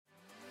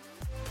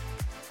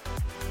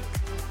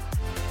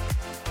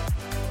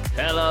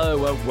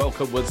Hello and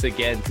welcome once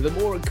again to the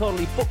Moore and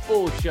Connolly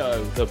Football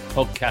Show, the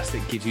podcast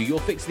that gives you your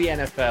fix of the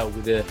NFL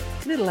with a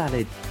little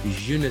added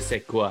je ne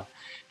sais quoi.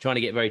 Trying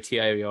to get very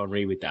Thierry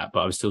Henry with that, but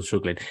I'm still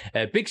struggling.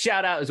 Big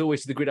shout out, as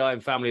always, to the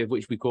Gridiron family, of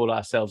which we call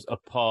ourselves a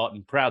part,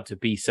 and proud to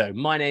be so.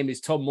 My name is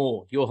Tom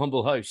Moore, your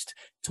humble host,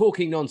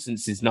 talking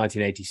nonsense since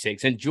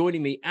 1986. And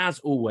joining me, as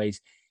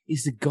always,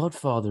 is the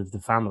godfather of the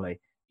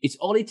family. It's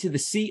Ollie to the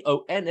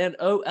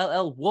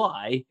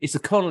Connolly. It's the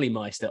Connolly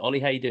Meister. Ollie,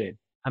 how you doing?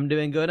 I'm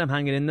doing good. I'm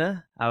hanging in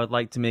there. I would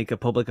like to make a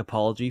public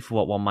apology for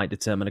what one might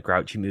determine a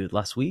grouchy mood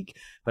last week,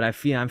 but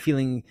I'm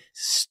feeling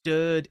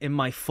stirred in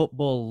my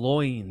football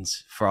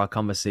loins for our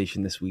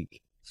conversation this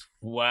week.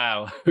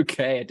 Wow.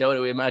 Okay. I don't want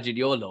to imagine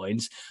your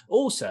loins.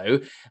 Also,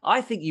 I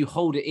think you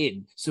hold it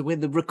in. So when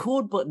the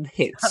record button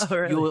hits,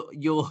 really?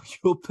 your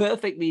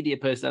perfect media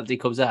personality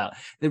comes out.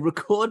 The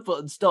record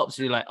button stops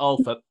and you're like,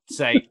 oh, for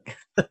sake.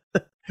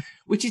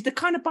 Which is the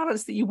kind of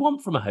balance that you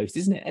want from a host,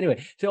 isn't it?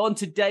 Anyway, so on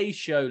today's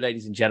show,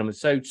 ladies and gentlemen,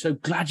 so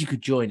glad you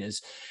could join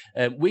us.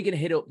 We're going to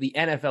hit up the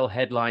NFL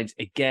headlines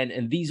again,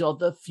 and these are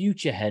the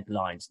future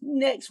headlines,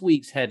 next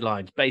week's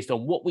headlines, based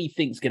on what we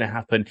think is going to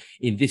happen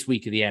in this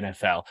week of the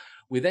NFL.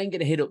 We're then going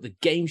to hit up the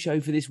game show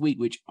for this week,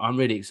 which I'm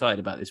really excited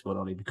about this one,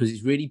 Ollie, because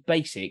it's really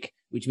basic,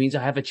 which means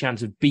I have a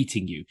chance of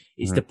beating you.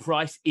 It's the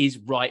price is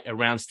right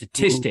around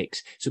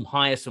statistics. Some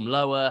higher, some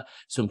lower,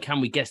 some can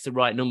we guess the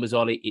right numbers,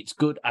 Ollie? It's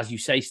good, as you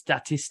say,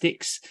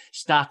 statistics.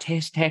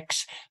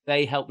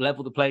 They help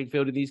level the playing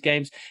field in these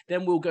games.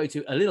 Then we'll go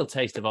to a little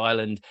taste of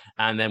Ireland,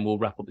 and then we'll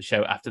wrap up the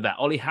show after that.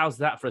 Ollie, how's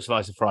that for a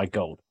slice of fried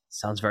gold?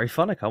 Sounds very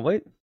fun. I can't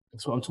wait.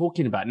 That's what I'm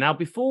talking about. Now,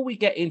 before we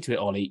get into it,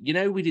 Ollie, you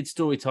know we did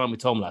story time with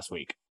Tom last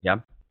week.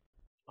 Yeah.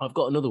 I've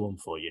got another one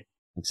for you.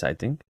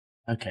 Exciting.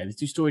 Okay, let's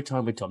do story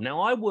time with Tom.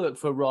 Now, I work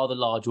for a rather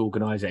large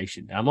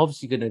organisation. I'm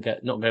obviously going to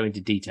not go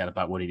into detail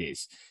about what it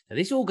is. Now,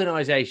 this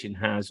organisation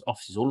has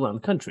offices all around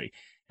the country.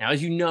 Now,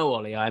 as you know,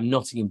 Ollie, I am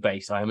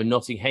Nottingham-based. I am a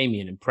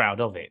Nottinghamian and proud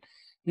of it.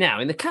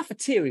 Now, in the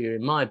cafeteria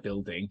in my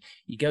building,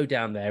 you go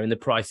down there and the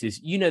prices,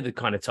 you know the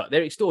kind of type,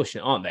 they're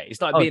extortionate, aren't they? It's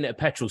like being at a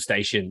petrol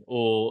station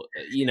or,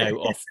 you know,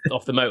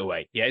 off the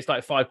motorway. Yeah, it's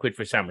like £5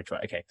 for a sandwich,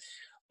 right? Okay.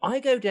 I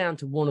go down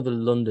to one of the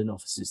London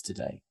offices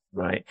today,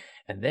 right?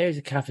 And there is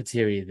a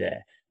cafeteria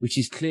there, which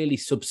is clearly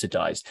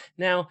subsidised.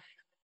 Now,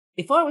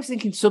 if I was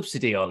thinking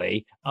subsidy,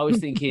 Ollie, I was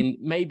thinking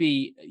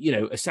maybe, you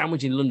know, a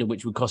sandwich in London,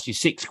 which would cost you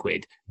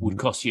 £6, would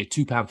cost you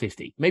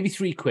 £2.50, maybe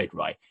 £3,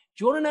 right?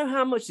 Do you want to know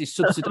how much this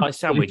subsidised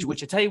sandwich,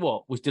 which I tell you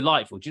what, was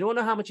delightful. Do you want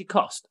to know how much it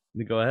cost?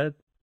 Go ahead.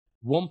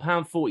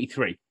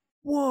 £1.43.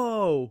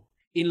 Whoa.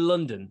 In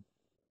London.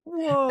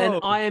 Whoa.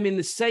 And I am in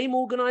the same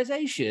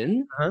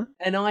organisation,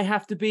 and I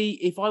have to be,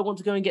 if I want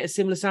to go and get a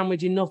similar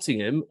sandwich in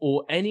Nottingham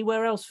or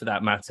anywhere else for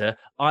that matter,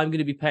 I'm going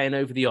to be paying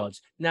over the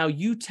odds. Now,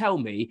 you tell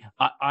me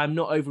I'm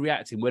not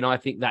overreacting when I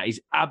think that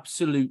is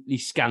absolutely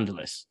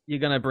scandalous. You're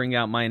going to bring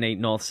out my innate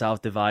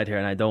north-south divide here,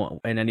 and I don't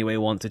in any way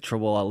want to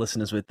trouble our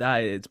listeners with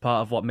that. It's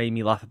part of what made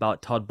me laugh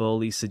about Todd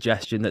Bowley's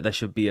suggestion that there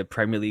should be a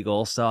Premier League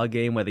All-Star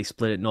game where they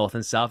split it north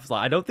and south. It's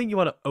like, I don't think you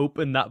want to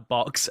open that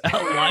box at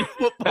a live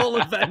football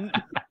event.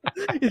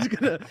 It's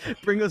going to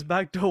bring us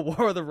back to a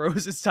War of the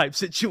Roses type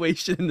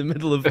situation in the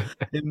middle of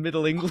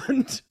Middle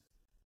England.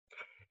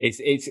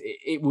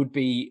 It would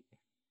be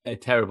a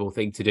terrible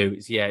thing to do.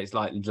 It's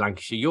like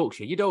Lancashire,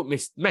 Yorkshire. You don't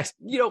mix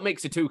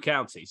the two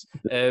counties.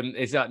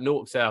 It's like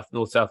north south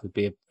would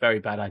be a very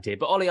bad idea.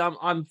 But Ollie,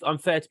 I'm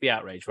fair to be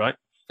outraged, right?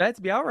 Fair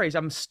to be outraged.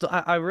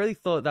 I really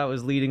thought that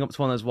was leading up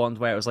to one of those ones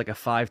where it was like a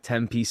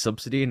 5-10p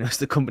subsidy, and it was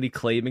the company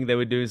claiming they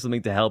were doing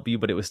something to help you,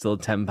 but it was still a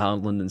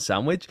 £10 London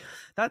sandwich.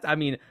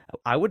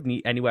 I wouldn't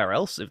eat anywhere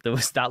else if there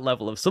was that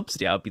level of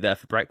subsidy. I would be there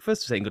for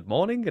breakfast saying good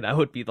morning, and I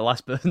would be the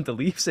last person to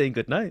leave saying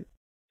good night.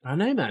 I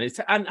know, man.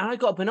 And I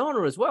got a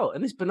banana as well.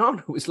 And this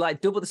banana was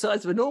like double the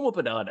size of a normal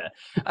banana.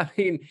 I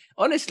mean,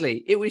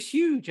 honestly, it was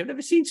huge. I've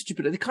never seen such a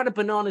banana. The kind of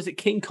bananas that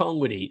King Kong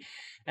would eat.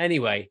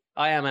 Anyway,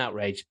 I am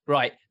outraged.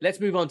 Right, let's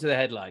move on to the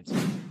headlines.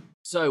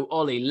 So,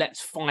 Ollie,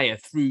 let's fire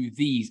through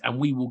these and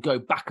we will go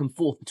back and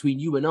forth between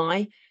you and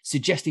I,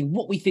 suggesting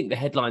what we think the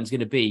headline's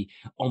going to be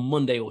on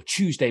Monday or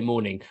Tuesday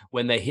morning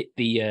when they hit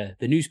the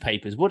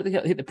newspapers. What do they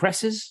hit the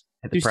presses?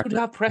 Do you still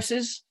have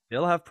presses?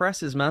 They'll have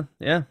presses, man.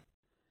 Yeah.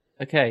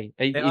 Okay.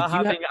 They are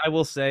having, I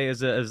will say, as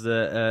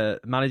the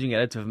managing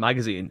editor of a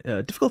magazine,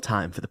 a difficult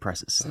time for the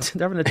presses.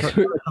 They're having a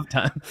tough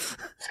time. It's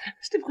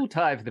a difficult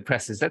time for the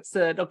presses. Let's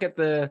not get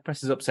the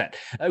presses upset.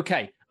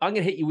 Okay, I'm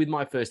going to hit you with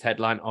my first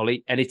headline,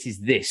 Ollie, and it is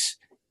this.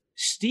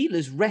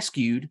 Steelers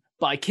rescued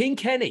by King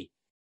Kenny.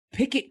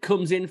 Pickett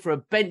comes in for a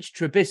bench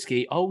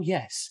Trubisky, oh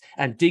yes,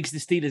 and digs the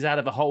Steelers out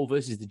of a hole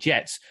versus the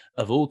Jets,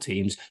 of all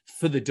teams,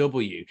 for the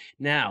W.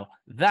 Now,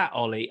 that,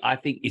 Ollie, I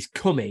think is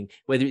coming,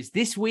 whether it's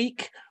this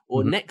week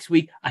or next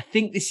week. I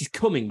think this is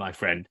coming, my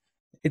friend.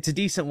 It's a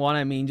decent one.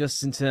 I mean,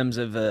 just in terms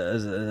of,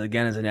 as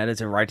an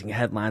editor writing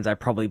headlines, I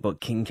probably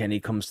put King Kenny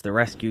comes to the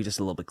rescue just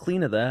a little bit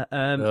cleaner there.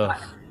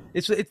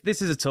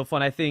 This is a tough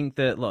one. I think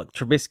that, look,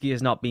 Trubisky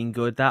has not been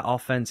good. That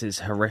offense is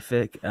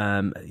horrific.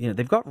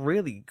 They've got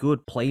really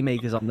good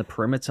playmakers on the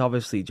perimeter.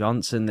 Obviously,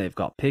 Johnson. They've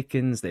got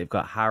Pickens. They've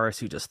got Harris,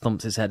 who just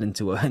thumps his head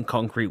into a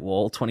concrete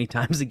wall 20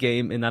 times a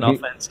game in that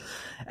offense.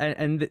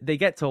 And they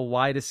get to a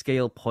wider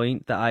scale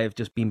point that I have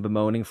just been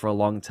bemoaning for a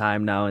long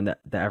time now, and that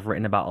I've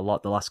written about a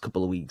lot the last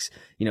couple of weeks.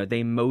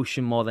 They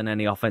motion more than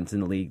any offense in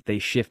the league. They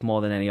shift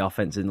more than any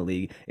offense in the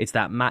league. It's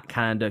that Matt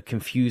Canada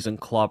confuse and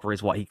clobber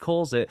is what he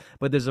calls it.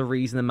 But there's a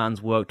reason the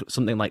man's worked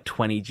something like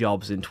 20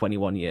 jobs in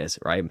 21 years,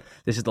 right?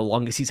 This is the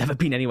longest he's ever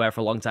been anywhere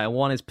for a long time.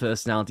 One is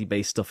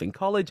personality-based stuff in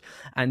college,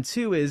 and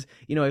two is,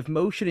 if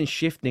motion and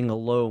shifting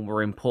alone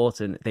were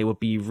important, they would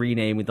be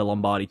renaming the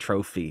Lombardi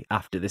Trophy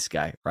after this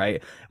guy,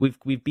 right?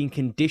 We've been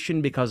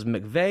conditioned because of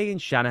McVay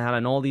and Shanahan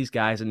and all these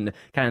guys and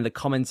kind of the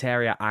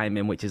commentary I'm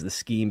in, which is the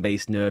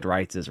scheme-based nerd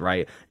writers,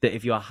 right? That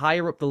if you're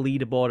higher up the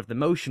leaderboard of the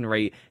motion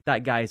rate,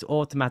 that guy is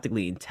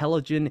automatically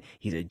intelligent,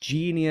 he's a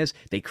genius,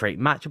 they create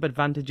matchup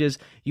advantages.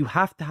 You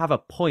have to have a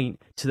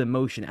point to the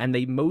motion, and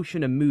they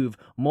motion and move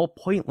more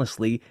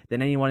pointlessly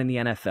than anyone in the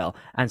NFL.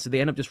 And so they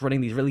end up just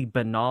running these really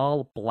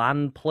banal,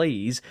 bland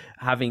plays,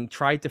 having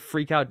tried to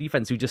freak out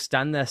defense who just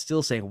stand there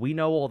still saying, we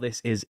know all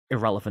this is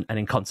irrelevant and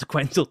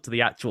inconsequential to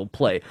the actual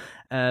play.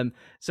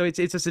 So it's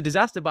just a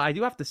disaster. But I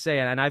do have to say,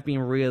 and I've been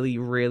really,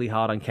 really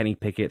hard on Kenny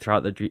Pickett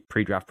throughout the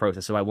pre-draft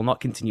process, so I will not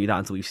continue that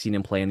until we've seen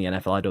him play in the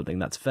NFL. I don't think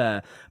that's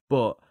fair.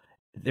 But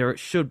there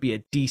should be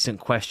a decent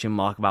question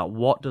mark about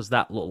what does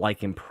that look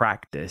like in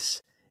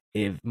practice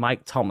if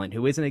Mike Tomlin,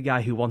 who isn't a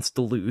guy who wants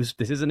to lose,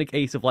 this isn't a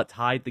case of let's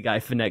hide the guy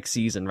for next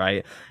season,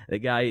 right? The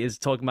guy is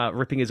talking about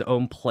ripping his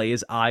own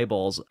players'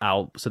 eyeballs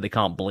out so they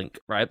can't blink,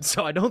 right?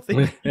 So I don't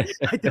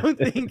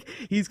think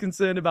he's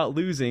concerned about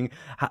losing.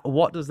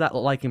 What does that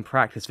look like in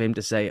practice for him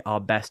to say our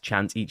best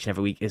chance each and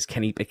every week is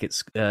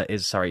Mitch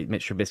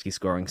Trubisky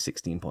scoring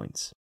 16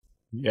 points?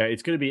 Yeah,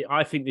 it's going to be.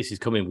 I think this is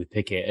coming with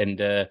Pickett,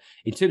 and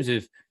in terms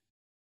of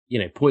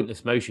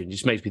pointless motion,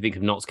 just makes me think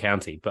of Notts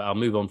County. But I'll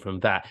move on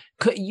from that.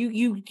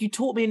 You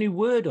taught me a new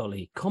word,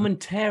 Ollie.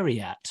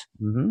 Commentariat.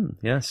 Mm-hmm,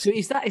 yes. So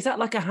is that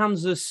like a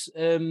Hansa's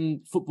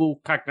football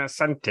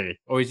cognoscente,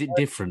 or is it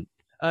different?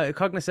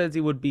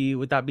 Cognoscente would be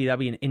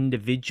an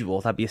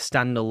individual, that'd be a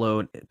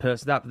standalone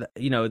person.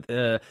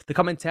 The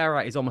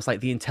commentariat is almost like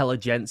the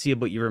intelligentsia,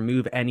 but you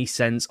remove any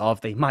sense of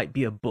they might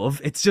be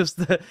above. It's just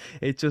a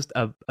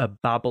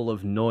babble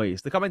of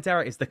noise. The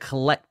commentariat is the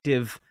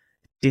collective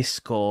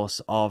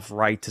discourse of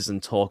writers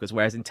and talkers,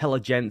 whereas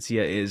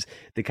intelligentsia is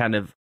the kind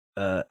of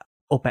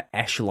upper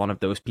echelon of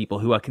those people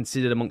who are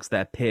considered amongst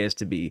their peers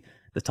to be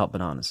the top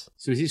bananas.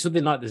 So is it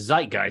something like the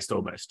zeitgeist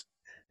almost?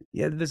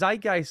 Yeah, the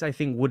zeitgeist, I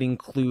think, would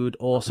include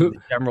also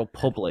the general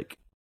public.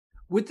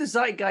 Would the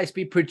zeitgeist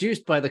be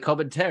produced by the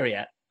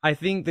commentariat? I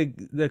think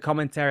the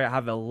commentariat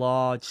have a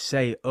large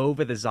say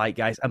over the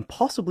zeitgeist and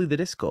possibly the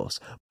discourse.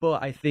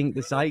 But I think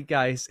the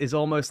zeitgeist is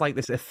almost like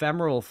this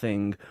ephemeral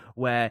thing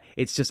where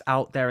it's just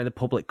out there in the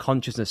public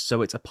consciousness,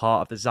 so it's a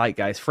part of the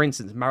zeitgeist. For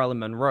instance, Marilyn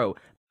Monroe,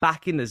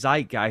 back in the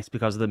zeitgeist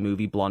because of the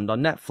movie Blonde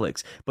on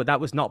Netflix. But that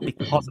was not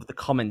because of the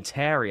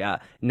commentariat.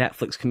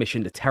 Netflix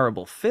commissioned a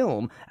terrible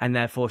film, and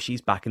therefore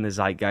she's back in the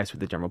zeitgeist with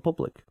the general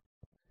public.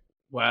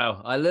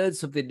 Wow, I learn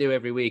something new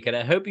every week, and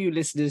I hope you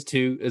listeners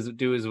do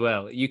as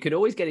well. You can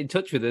always get in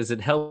touch with us and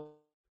help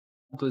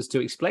us to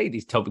explain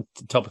these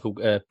topical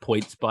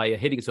points by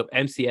hitting us up,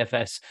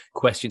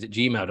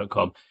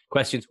 mcfsquestions@gmail.com.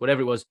 Questions, whatever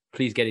it was,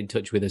 please get in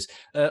touch with us.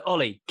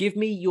 Ollie, give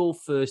me your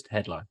first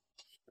headline.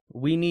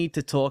 We need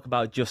to talk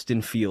about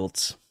Justin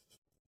Fields.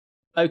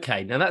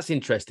 Okay, now that's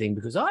interesting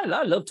because I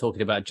love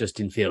talking about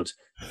Justin Fields.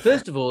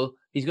 First of all,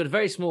 he's got a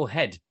very small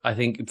head, I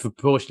think,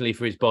 proportionally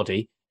for his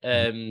body.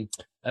 And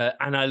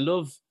I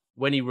love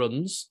when he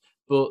runs,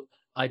 but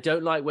I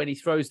don't like when he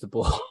throws the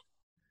ball.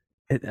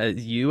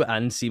 You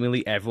and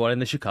seemingly everyone in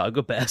the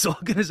Chicago Bears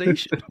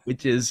organization,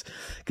 which is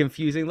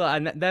confusing. Look,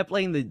 and they're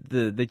playing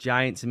the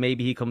Giants, and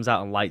maybe he comes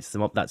out and lights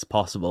them up. That's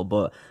possible.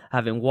 But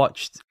having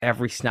watched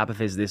every snap of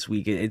his this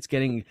week, it's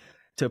getting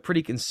to a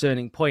pretty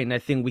concerning point. And I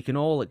think we can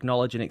all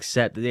acknowledge and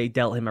accept that they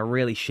dealt him a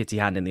really shitty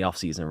hand in the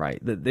offseason,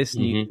 right? That this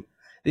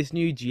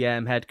new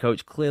GM head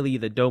coach clearly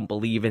either don't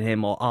believe in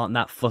him or aren't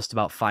that fussed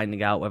about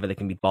finding out whether they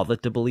can be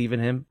bothered to believe in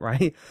him,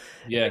 right?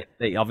 Yeah.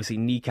 They obviously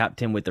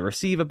kneecapped him with the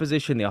receiver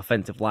position. The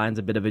offensive line's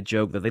a bit of a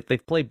joke.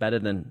 They've played better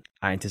than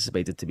I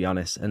anticipated, to be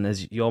honest. And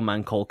as your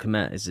man Cole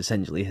Kmet is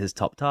essentially his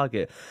top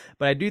target.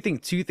 But I do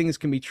think two things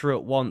can be true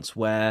at once,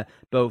 where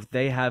both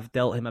they have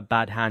dealt him a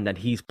bad hand and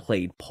he's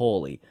played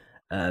poorly.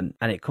 And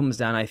it comes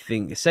down, I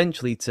think,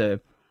 essentially to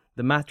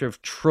the matter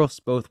of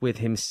trust, both with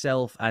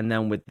himself and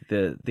then with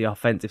the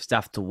offensive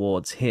staff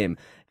towards him.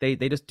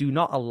 They just do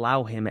not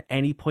allow him at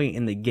any point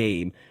in the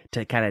game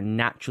to kind of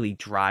naturally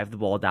drive the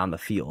ball down the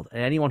field.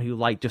 And anyone who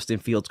liked Justin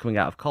Fields coming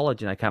out of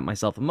college, and I count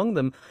myself among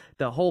them,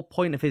 the whole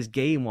point of his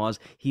game was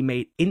he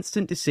made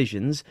instant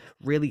decisions,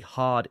 really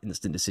hard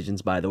instant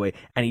decisions, by the way,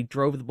 and he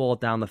drove the ball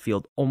down the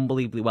field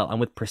unbelievably well and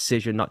with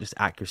precision, not just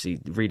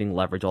accuracy, reading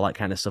leverage, all that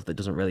kind of stuff that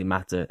doesn't really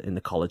matter in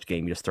the college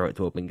game. You just throw it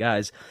to open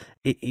guys.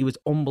 He was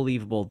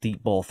unbelievable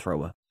deep ball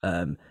thrower.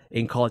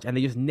 in college, and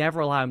they just never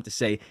allow him to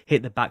say,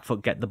 hit the back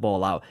foot, get the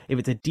ball out. If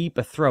it's a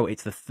deeper throw,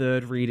 it's the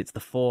third read, it's the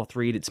fourth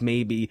read, it's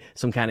maybe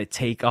some kind of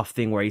takeoff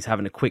thing where he's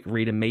having a quick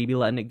read and maybe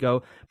letting it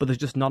go, but there's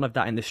just none of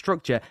that in the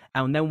structure.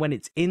 And then when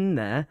it's in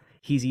there,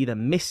 he's either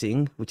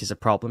missing, which is a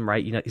problem,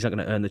 right? You know, he's not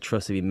going to earn the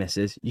trust if he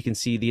misses. You can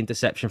see the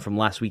interception from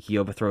last week. He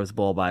overthrows the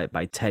ball by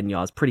 10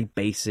 yards. Pretty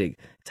basic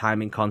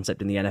timing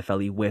concept in the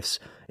NFL. He whiffs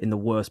in the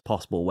worst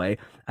possible way.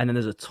 And then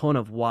there's a ton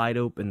of wide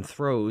open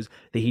throws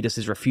that he just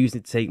is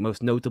refusing to take,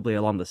 most notably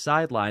along the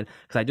sideline,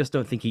 because I just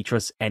don't think he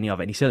trusts any of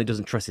it. And he certainly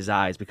doesn't trust his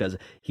eyes, because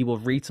he will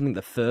read something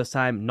the first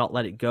time, not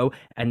let it go,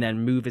 and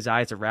then move his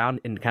eyes around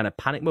in kind of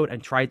panic mode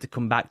and try to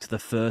come back to the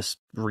first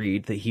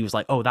read that he was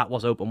like, oh, that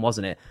was open,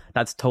 wasn't it?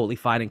 That's totally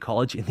fine in college.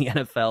 In the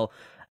NFL,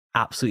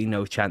 absolutely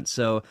no chance.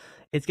 So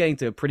it's getting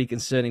to a pretty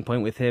concerning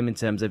point with him in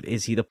terms of,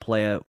 is he the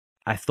player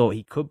I thought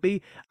he could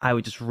be? I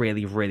would just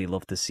really, really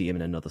love to see him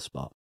in another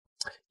spot.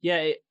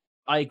 Yeah,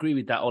 I agree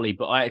with that, Ollie,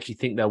 but I actually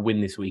think they'll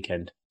win this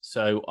weekend.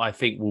 So I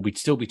think we'll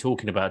still be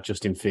talking about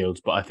Justin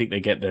Fields, but I think they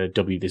get the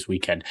W this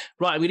weekend.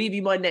 Right, I'm going to give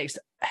you my next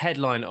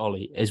headline,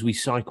 Ollie, as we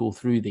cycle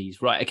through these.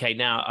 Right, okay,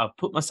 now I've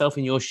put myself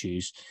in your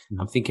shoes.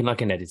 I'm thinking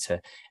like an editor,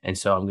 and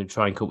so I'm going to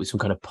try and come up with some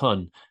kind of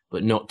pun,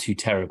 but not too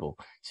terrible.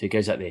 So it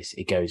goes like this.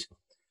 It goes,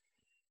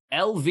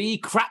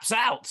 LV craps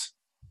out.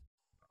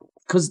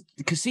 Because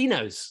the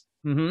casinos.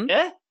 Mm-hmm.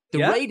 Yeah? The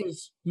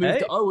Raiders moved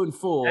to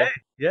 0-4.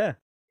 Yeah.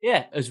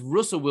 Yeah, as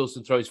Russell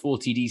Wilson throws 4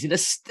 TDs in a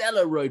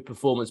stellar road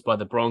performance by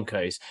the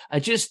Broncos.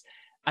 I just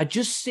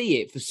see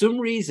it. For some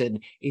reason,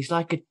 it's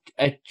like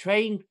a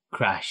train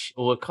crash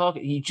or a car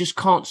you just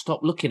can't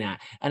stop looking at.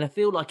 And I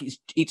feel like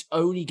it's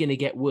only going to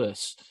get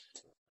worse.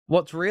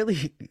 What's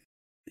really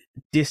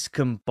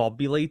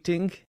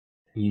discombobulating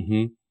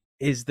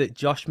is that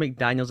Josh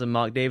McDaniels and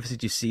Mark Davis,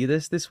 did you see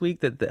this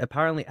week? That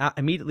apparently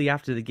immediately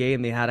after the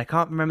game they had, I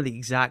can't remember the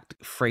exact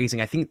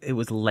phrasing, I think it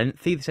was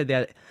lengthy. They said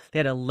they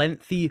had a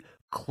lengthy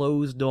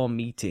closed-door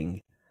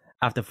meeting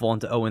after falling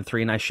to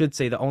 0-3, and I should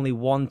say that only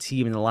one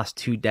team in the last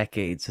 2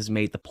 decades has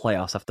made the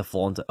playoffs after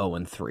falling to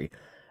 0-3.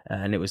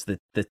 And it was the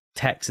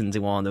Texans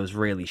in one of those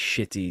really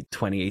shitty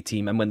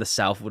 2018, and when the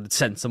South would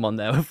send someone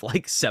there with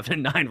like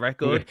 7-9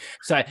 record.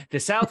 So the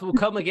South will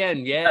come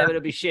again. Yeah,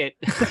 it'll be shit.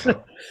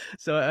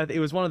 So it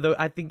was one of those.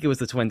 I think it was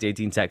the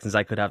 2018 Texans.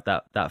 I could have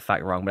that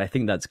fact wrong, but I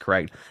think that's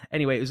correct.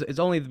 Anyway, it's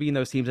only been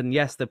those teams, and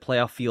yes, the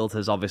playoff field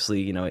has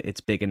obviously, you know,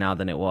 it's bigger now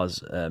than it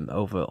was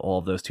over all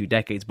of those 2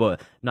 decades.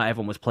 But not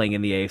everyone was playing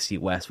in the AFC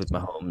West with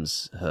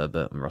Mahomes,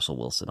 Herbert, and Russell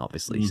Wilson,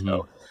 obviously.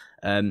 So.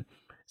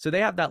 So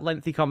they have that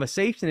lengthy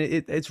conversation.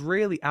 It's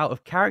really out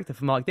of character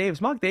for Mark Davis.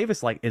 Mark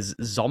Davis is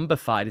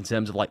zombified in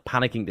terms of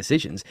panicking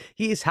decisions.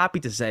 He is happy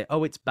to say,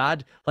 "Oh, it's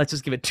bad. Let's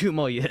just give it 2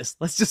 more years.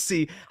 Let's just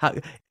see how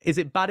is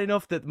it bad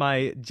enough that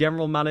my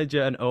general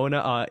manager and owner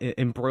are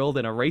embroiled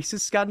in a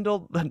racist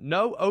scandal?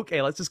 No,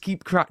 okay, let's just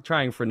keep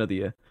trying for another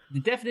year." The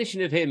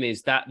definition of him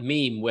is that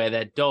meme where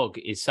their dog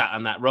is sat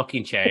on that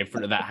rocking chair in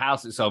front of that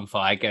house that's on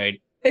fire, going,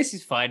 "This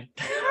is fine."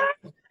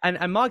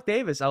 And Mark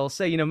Davis, I will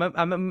say, you know,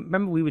 I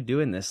remember we were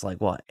doing this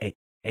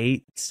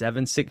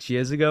 6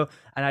 years ago,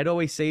 and I'd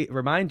always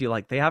remind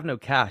you, they have no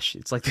cash.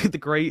 It's like the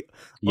great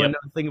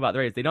thing about the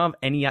Raiders. They don't have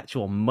any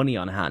actual money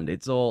on hand.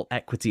 It's all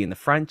equity in the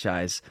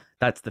franchise.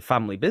 That's the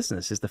family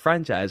business, is the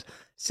franchise.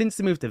 Since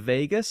they moved to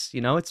Vegas, you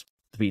know, it's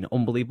been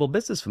unbelievable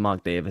business for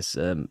Mark Davis.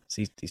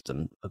 He's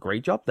done a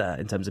great job there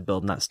in terms of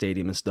building that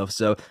stadium and stuff.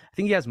 So I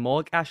think he has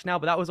more cash now,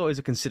 but that was always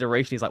a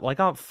consideration. He's like, well, I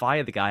can't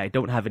fire the guy. I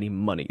don't have any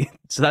money.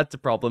 So that's a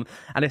problem.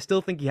 And I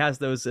still think he has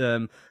those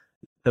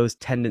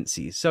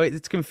tendencies. So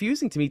it's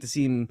confusing to me to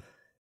see him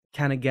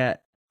kind of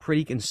get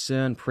pretty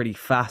concerned pretty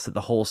fast that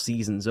the whole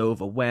season's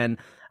over, when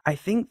I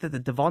think that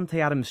the Davante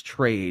Adams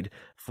trade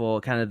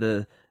for kind of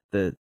the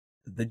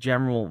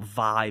general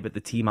vibe of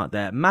the team out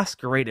there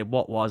masqueraded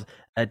what was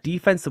a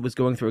defense that was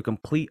going through a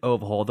complete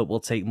overhaul that will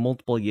take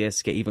multiple years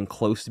to get even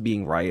close to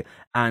being right,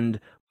 and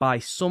by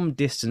some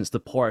distance the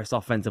poorest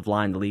offensive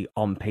line in the league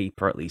on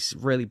paper, at least,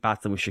 really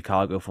battling with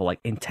Chicago for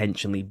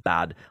intentionally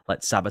bad,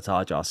 let's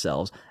sabotage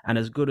ourselves. And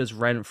as good as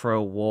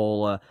Renfro,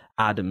 Waller,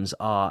 Adams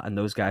are, and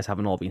those guys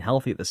haven't all been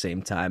healthy at the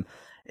same time,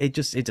 it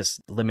just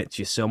limits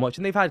you so much.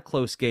 And they've had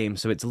close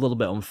games, so it's a little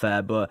bit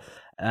unfair, but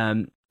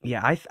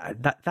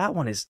that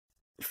one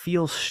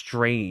feels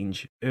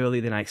strange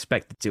earlier than I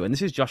expected to. And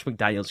this is Josh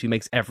McDaniels, who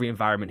makes every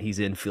environment he's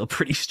in feel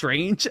pretty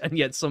strange, and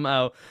yet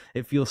somehow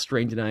it feels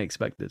stranger than I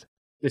expected.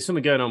 There's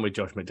something going on with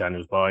Josh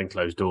McDaniels behind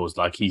closed doors,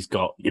 like he's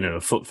got, you know,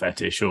 a foot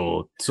fetish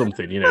or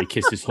something, you know, he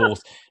kisses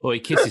horse or he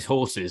kisses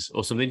horses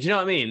or something. Do you know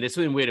what I mean? There's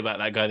something weird about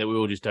that guy that we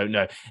all just don't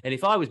know. And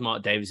if I was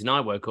Mark Davis and I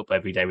woke up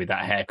every day with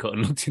that haircut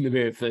and looked in the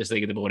mirror first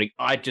thing in the morning,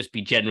 I'd just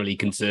be generally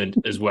concerned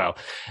as well.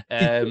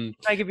 Can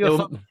I give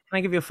you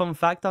a fun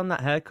fact on that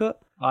haircut?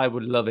 I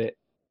would love it.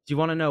 Do you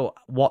want to know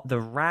what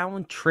the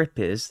round trip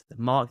is that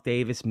Mark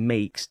Davis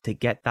makes to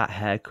get that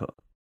haircut?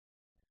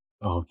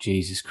 Oh,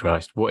 Jesus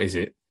Christ. What is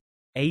it?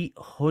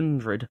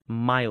 800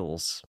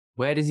 miles.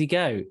 Where does he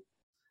go?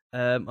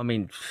 I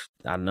mean,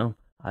 I don't know.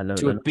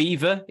 To a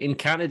beaver in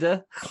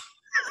Canada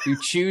who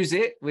chews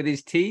it with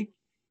his teeth?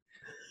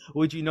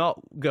 would you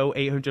not go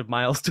 800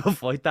 miles to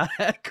avoid that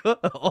haircut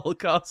at all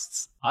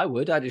costs? I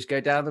would. I'd just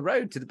go down the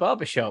road to the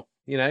barber shop,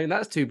 and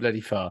that's too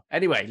bloody far.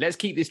 Anyway, let's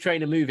keep this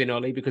trainer moving,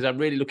 Ollie, because I'm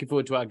really looking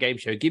forward to our game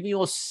show. Give me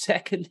your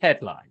second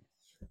headline.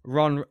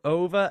 Run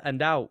over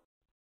and out.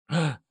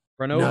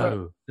 Run over.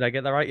 No. Did I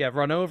get that right? Yeah,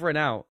 run over and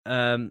out.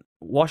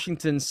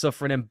 Washington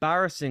suffer an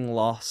embarrassing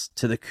loss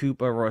to the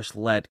Cooper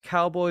Rush-led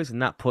Cowboys,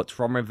 and that puts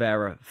Ron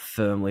Rivera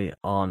firmly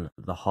on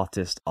the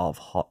hottest of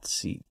hot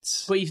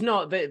seats. But he's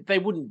not. They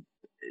wouldn't.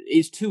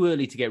 It's too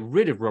early to get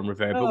rid of Ron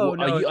Rivera.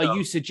 But are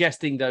you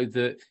suggesting, though,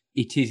 that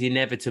it is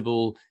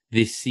inevitable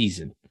this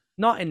season?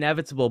 Not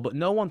inevitable, but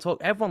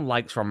everyone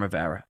likes Ron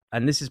Rivera.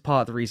 And this is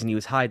part of the reason he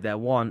was hired there.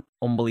 One,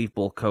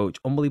 unbelievable coach,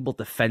 unbelievable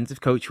defensive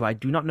coach, who I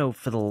do not know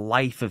for the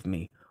life of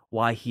me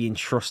why he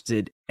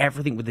entrusted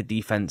everything with the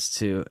defense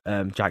to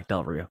Jack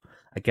Del Rio.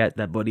 I get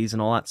their buddies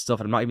and all that stuff,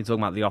 and I'm not even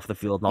talking about the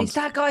off-the-field nonsense. Is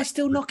that guy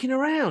still knocking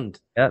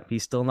around? Yep,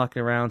 he's still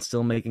knocking around,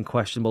 still making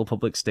questionable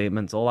public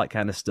statements, all that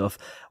kind of stuff.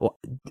 Well,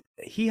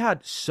 he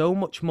had so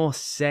much more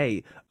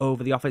say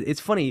over the offense.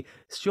 It's funny,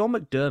 Sean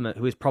McDermott,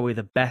 who is probably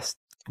the best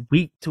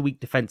week-to-week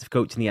defensive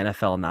coach in the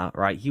NFL now,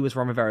 right? He was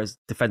Ron Rivera's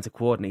defensive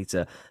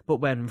coordinator. But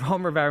when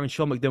Ron Rivera and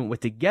Sean McDermott were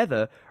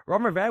together,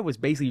 Ron Rivera was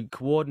basically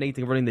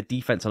coordinating and running the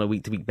defense on a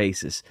week-to-week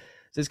basis.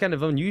 So it's kind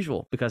of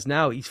unusual because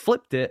now he's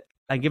flipped it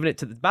and given it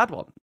to the bad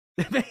one.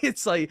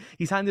 It's like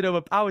he's handed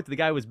over power to the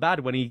guy who was bad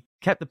when he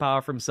kept the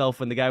power for himself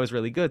when the guy was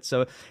really good.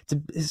 So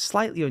it's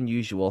slightly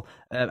unusual.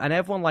 And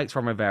everyone likes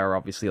Ron Rivera,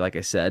 obviously, like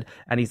I said.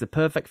 And he's the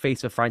perfect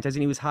face for franchise.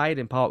 And he was hired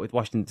in part with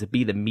Washington to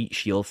be the meat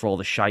shield for all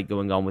the shite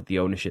going on with the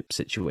ownership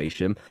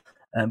situation.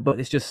 But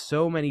it's just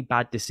so many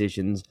bad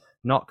decisions,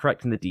 not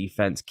correcting the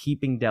defense,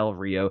 keeping Del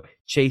Rio,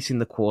 chasing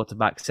the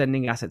quarterback,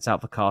 sending assets out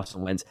for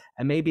Carson Wentz.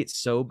 And maybe it's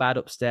so bad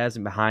upstairs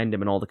and behind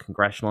him and all the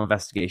congressional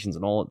investigations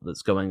and all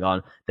that's going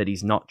on that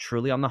he's not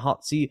truly on the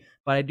hot seat.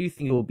 But I do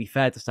think it would be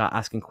fair to start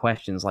asking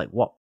questions like,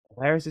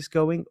 where is this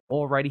going?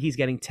 Already he's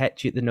getting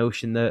tetchy at the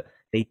notion that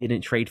they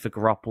didn't trade for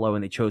Garoppolo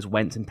and they chose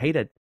Wentz and paid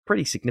a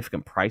pretty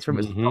significant price for him.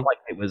 It's not like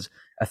it was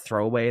a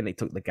throwaway and they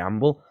took the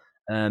gamble.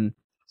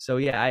 So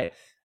yeah,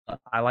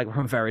 I like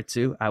Ron Rivera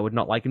too. I would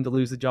not like him to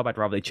lose the job. I'd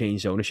rather they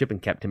changed ownership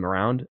and kept him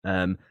around.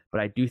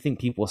 But I do think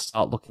people will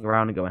start looking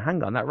around and going,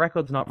 hang on, that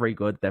record's not very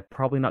good. They're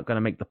probably not going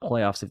to make the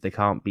playoffs if they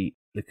can't beat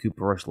the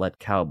Cooper Rush-led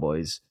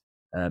Cowboys.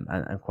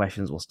 And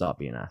questions will start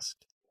being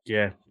asked.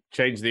 Yeah,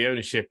 change the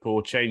ownership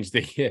or change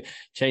the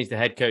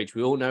head coach.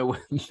 We all know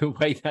the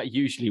way that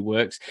usually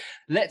works.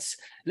 Let's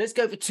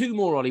go for two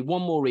more, Ollie,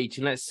 one more each,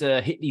 and let's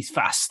hit these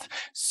fast.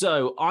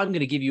 So I'm going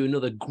to give you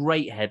another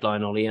great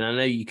headline, Ollie, and I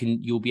know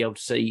you'll be able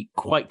to see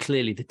quite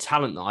clearly the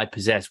talent that I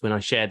possess when I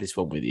share this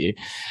one with you.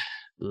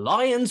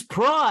 Lions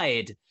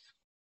pride.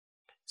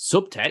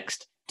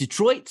 Subtext: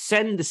 Detroit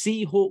send the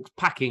Seahawks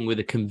packing with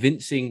a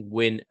convincing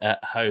win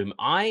at home.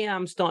 I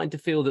am starting to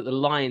feel that the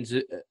Lions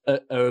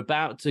are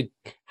about to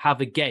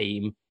have a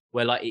game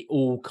where it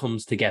all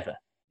comes together.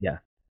 Yeah.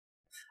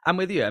 I'm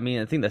with you. I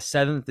mean, I think they're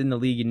 7th in the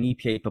league in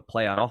EPA per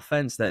play on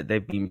offense. That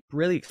they've been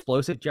really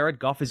explosive. Jared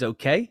Goff is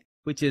okay,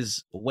 which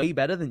is way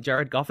better than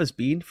Jared Goff has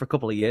been for a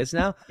couple of years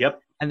now.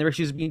 Yep. And their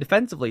issues have been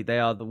defensively. They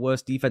are the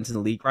worst defense in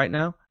the league right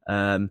now.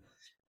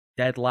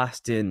 Dead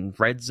last in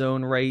red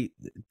zone rate,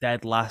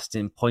 dead last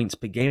in points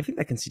per game. I think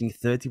they're conceding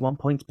 31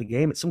 points per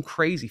game. It's some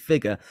crazy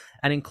figure.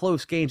 And in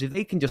close games, if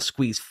they can just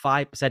squeeze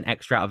 5%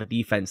 extra out of a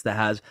defense that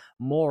has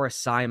more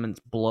assignments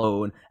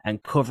blown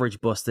and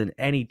coverage bust than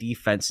any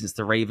defense since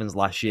the Ravens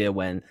last year,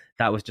 when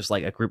that was just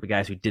like a group of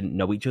guys who didn't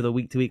know each other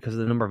week to week because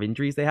of the number of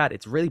injuries they had.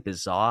 It's really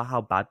bizarre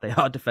how bad they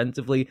are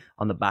defensively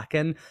on the back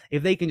end.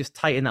 If they can just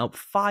tighten up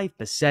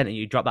 5% and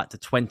you drop that to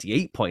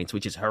 28 points,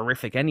 which is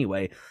horrific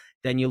anyway,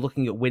 then you're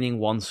looking at winning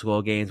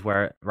one-score games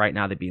where right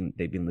now they've been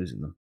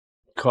losing them.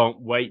 Can't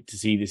wait to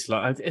see this.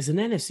 As an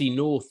NFC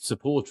North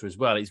supporter as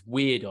well, it's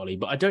weird, Ollie,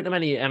 but I don't have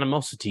any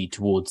animosity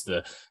towards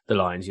the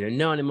Lions.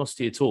 No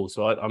animosity at all.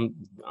 So I'm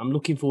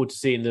looking forward to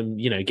seeing them,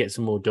 get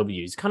some more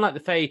W's. Kind of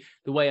like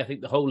the way I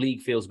think the whole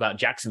league feels about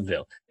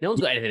Jacksonville. No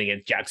one's got anything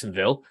against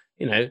Jacksonville.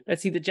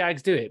 Let's see the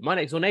Jags do it. My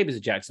next door neighbor's a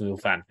Jacksonville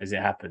fan, as it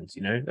happens.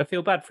 I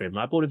feel bad for him.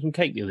 I bought him some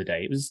cake the other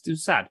day. It was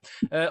sad.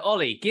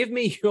 Ollie, give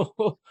me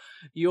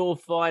your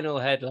final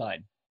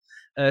headline.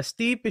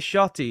 Steve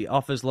Bisciotti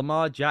offers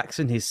Lamar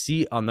Jackson his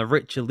seat on the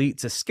rich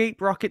elite's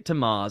escape rocket to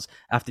Mars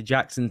after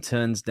Jackson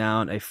turns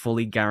down a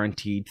fully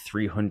guaranteed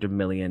 $300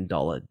 million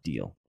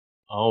deal.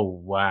 Oh,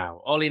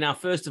 wow. Ollie, now,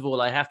 first of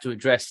all, I have to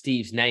address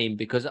Steve's name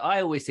because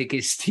I always think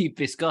it's Steve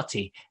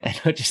Biscotti,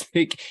 and I just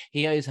think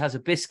he always has a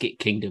biscuit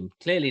kingdom.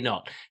 Clearly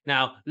not.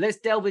 Now, let's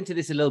delve into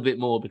this a little bit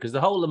more because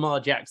the whole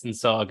Lamar Jackson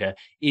saga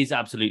is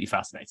absolutely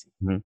fascinating.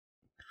 Mm-hmm.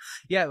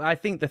 Yeah, I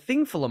think the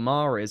thing for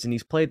Lamar is, and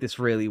he's played this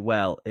really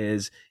well,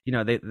 is,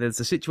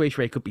 there's a situation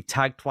where he could be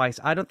tagged twice.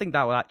 I don't think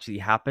that will actually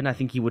happen. I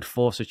think he would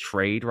force a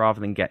trade rather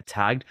than get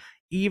tagged.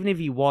 Even if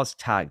he was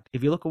tagged,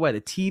 if you look at where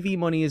the TV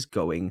money is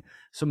going,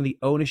 some of the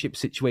ownership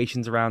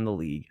situations around the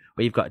league,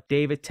 where you've got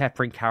David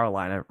Tepper in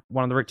Carolina,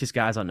 one of the richest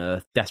guys on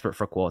earth, desperate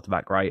for a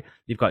quarterback, right?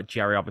 You've got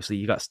Jerry, obviously.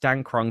 You've got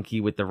Stan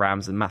Kroenke with the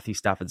Rams, and Matthew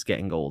Stafford's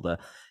getting older.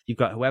 You've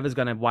got whoever's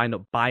going to wind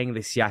up buying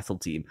the Seattle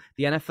team.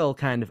 The NFL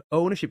kind of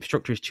ownership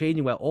structure is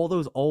changing, where all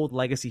those old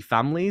legacy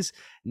families,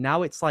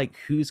 now it's like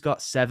who's got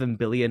 $7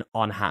 billion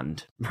on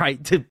hand,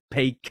 right, to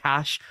pay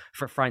cash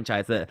for a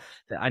franchise.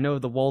 I know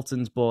the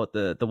Waltons bought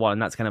the one,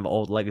 and that's kind of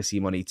old legacy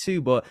money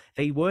too, but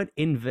they weren't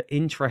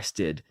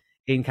interested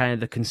in kind of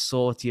the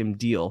consortium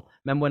deal.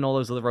 Remember when all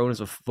those other owners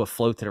were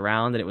floated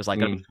around, and it was like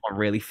someone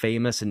really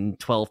famous and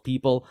 12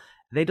 people?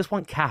 They just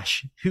want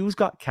cash. Who's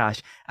got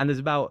cash? And there's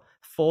about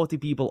 40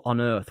 people on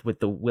earth with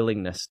the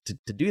willingness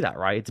to do that,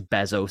 right? It's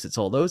Bezos, it's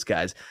all those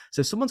guys.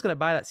 So someone's going to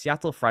buy that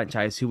Seattle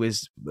franchise who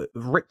is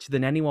richer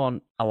than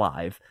anyone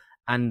alive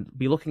and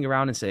be looking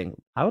around and saying,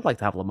 I would like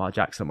to have Lamar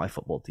Jackson on my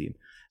football team.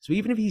 So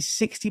even if he's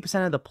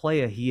 60% of the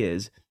player he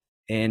is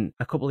in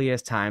a couple of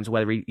years' times,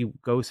 whether he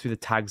goes through the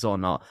tags or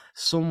not,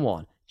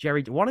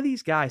 Jerry, one of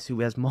these guys who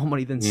has more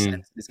money than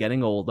sense, is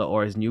getting older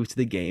or is new to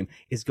the game,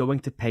 is going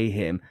to pay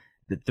him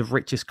the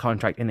richest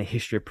contract in the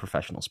history of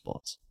professional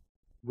sports.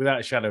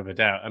 Without a shadow of a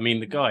doubt. I mean,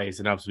 the guy is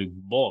an absolute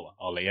baller,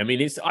 Ollie. I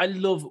mean, I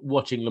love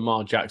watching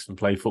Lamar Jackson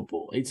play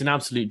football. It's an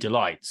absolute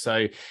delight.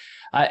 So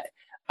I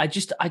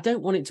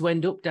don't want it to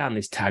end up down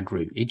this tag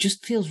route. It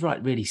just feels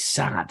really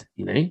sad,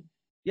 you know?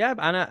 Yeah,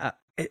 and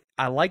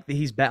I like that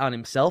he's bet on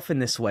himself in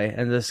this way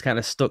and just kind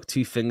of stuck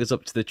two fingers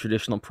up to the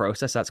traditional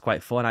process. That's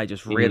quite fun. I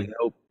just really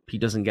hope he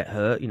doesn't get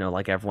hurt,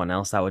 like everyone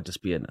else. That would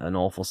just be an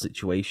awful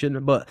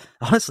situation. But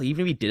honestly,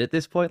 even if he did at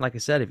this point, like I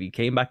said, if he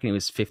came back and he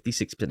was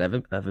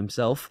 56% of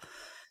himself,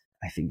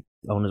 I think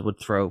owners would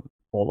throw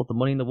all of the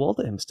money in the world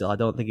at him still. I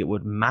don't think it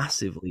would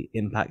massively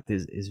impact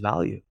his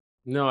value.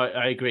 No,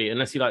 I agree.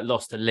 Unless he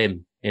lost a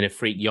limb in a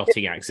freak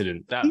yachting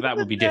accident, that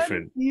would be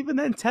different. Even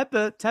then,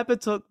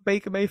 Tepper took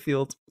Baker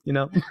Mayfield.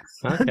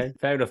 Okay,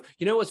 fair enough.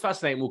 You know what's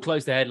fascinating? We'll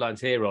close the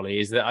headlines here, Ollie.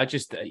 Is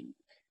that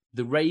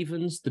the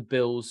Ravens, the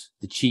Bills,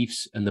 the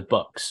Chiefs, and the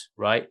Bucks.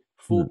 Right,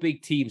 4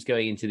 big teams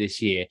going into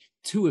this year.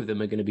 2 of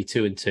them are going to be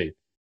 2-2.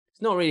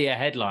 It's not really a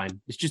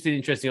headline. It's just an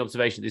interesting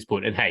observation at this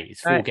point. And hey,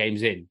 it's 4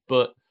 games in,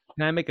 but.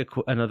 Can I make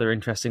another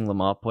interesting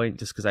Lamar point?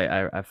 Just because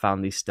I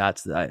found these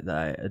stats that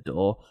I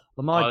adore.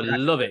 Lamar, I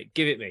love it.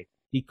 Give it me.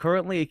 He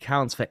currently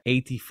accounts for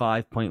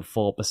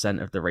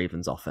 85.4% of the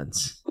Ravens'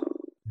 offense.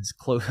 As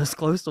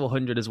close to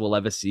 100 as we'll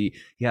ever see.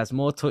 He has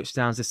more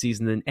touchdowns this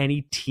season than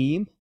any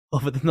team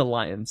other than the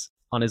Lions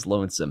on his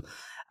lonesome.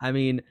 I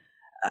mean,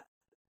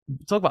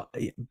 talk about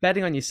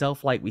betting on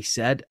yourself, like we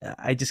said.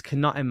 I just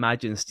cannot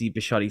imagine Steve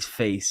Bisciotti's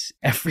face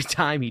every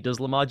time he does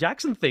Lamar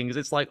Jackson things.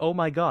 It's like, oh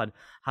my God.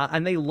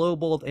 And they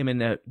lowballed him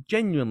in a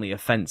genuinely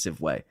offensive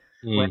way.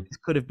 When this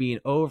could have been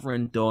over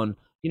and done,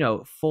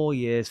 4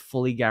 years,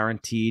 fully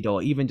guaranteed,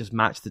 or even just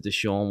match the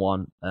Deshaun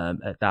one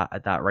at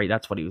that rate.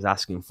 That's what he was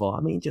asking for.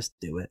 I mean, just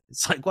do it.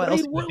 It's like, what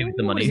else do you do with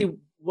the money? Was he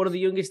one of the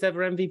youngest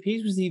ever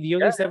MVPs? Was he the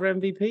youngest ever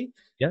MVP?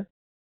 Yeah.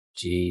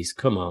 Jeez,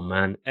 come on,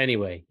 man.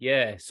 Anyway,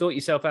 sort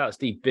yourself out,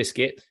 Steve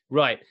Biscuit.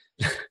 Right.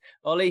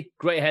 Ollie,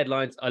 great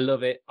headlines. I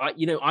love it.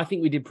 I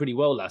think we did pretty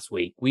well last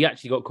week. We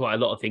actually got quite a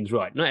lot of things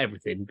right. Not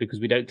everything, because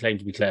we don't claim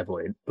to be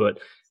clairvoyant, but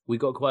we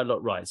got quite a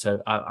lot right.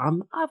 So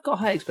I've got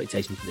high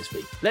expectations for this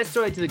week. Let's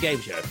throw it to the game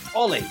show.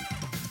 Ollie,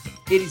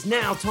 it is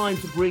now time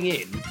to bring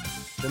in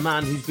the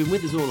man who's been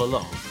with us all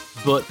along,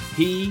 but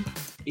he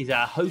is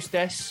our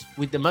hostess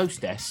with the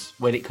mostess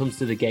when it comes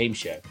to the game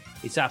show.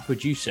 It's our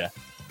producer.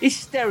 It's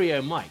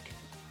Stereo Mike.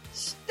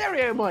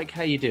 Stereo Mike,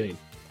 how you doing?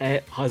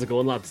 How's it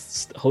going,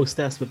 lads?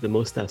 Hostess with the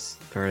mostess.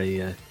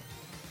 Very.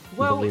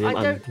 Well,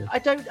 I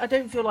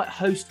don't feel like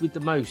host with the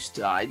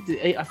most. I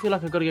feel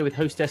like I've got to go with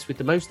hostess with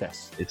the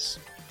mostess. It's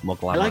more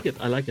glamour.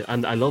 I like it,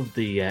 and I love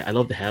the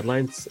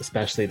headlines,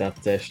 especially that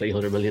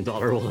 $300 million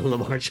one on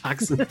Lamar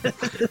Jackson.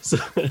 So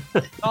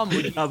Tom,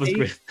 that was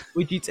great.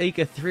 Would you take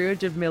a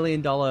 $300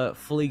 million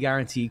fully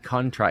guaranteed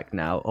contract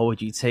now, or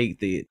would you take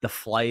the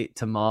flight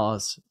to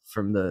Mars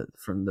from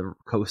the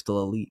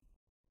coastal elite?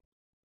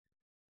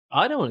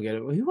 I don't want to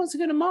go. Who wants to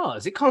go to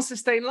Mars? It can't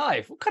sustain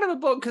life. What kind of a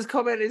bonkers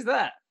comment is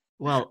that?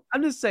 Well,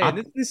 I'm just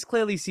saying, this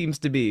clearly seems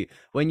to be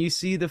when you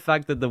see the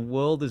fact that the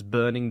world is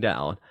burning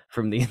down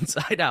from the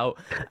inside out,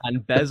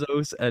 and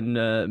Bezos and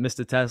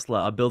Mr.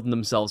 Tesla are building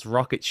themselves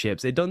rocket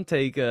ships. It doesn't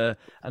take an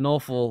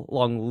awful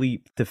long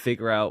leap to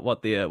figure out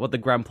what the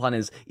grand plan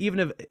is. Even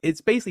if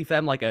it's basically for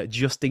them like a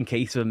just in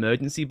case of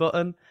emergency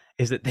button,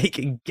 is that they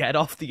can get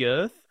off the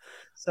Earth.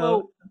 So.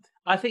 Well,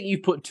 I think you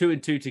put 2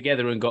 and 2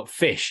 together and got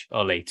fish,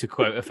 Ollie, to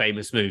quote a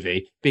famous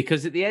movie,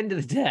 because at the end of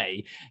the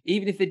day,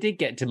 even if they did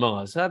get to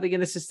Mars, how are they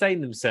going to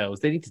sustain themselves?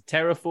 They need to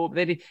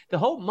terraform. The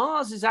whole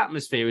Mars's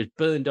atmosphere is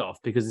burned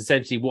off because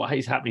essentially what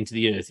is happening to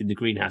the Earth in the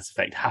greenhouse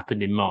effect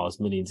happened in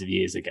Mars millions of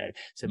years ago.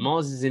 So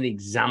Mars is an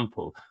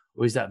example,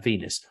 or is that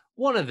Venus?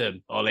 One of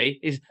them, Ollie,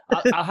 is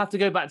I'll have to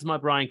go back to my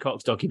Brian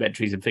Cox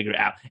documentaries and figure it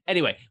out.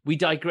 Anyway, we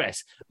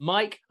digress.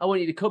 Mike, I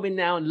want you to come in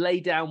now and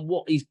lay down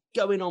what is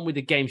going on with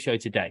the game show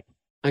today.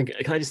 And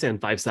can I just say in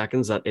 5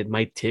 seconds that it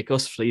might take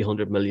us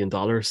 $300 million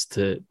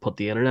to put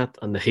the internet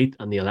and the heat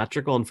and the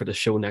electric on for the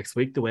show next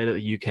week, the way that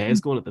the UK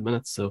is going at the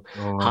minute. So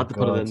had to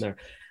put it in there.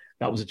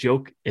 That was a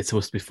joke. It's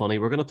supposed to be funny.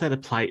 We're going to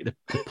play the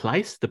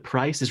price. The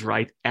Price is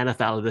Right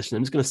NFL edition.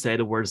 I'm just going to say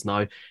the words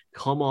now.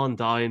 Come on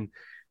down.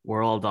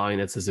 We're all down.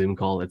 It's a Zoom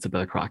call. It's a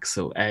bit of crack.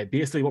 So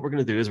basically what we're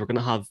going to do is we're going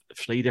to have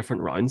 3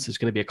 different rounds. There's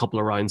going to be a couple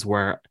of rounds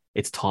where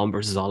it's Tom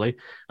versus Ollie.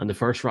 And the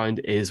first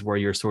round is where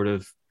you're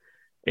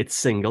it's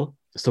single.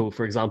 So,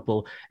 for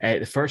example,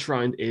 the first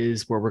round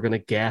is where we're going to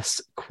guess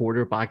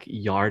quarterback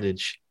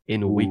yardage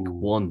in week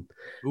 1.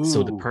 Ooh.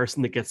 So the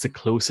person that gets the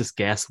closest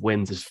guess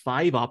wins. There's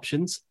 5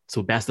 options,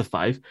 so best of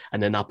 5,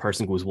 and then that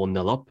person goes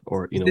 1-0 up,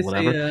 or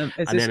whatever,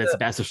 and then it's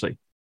best of 3.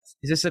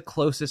 Is this a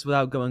closest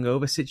without going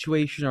over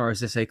situation, or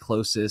is this a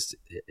closest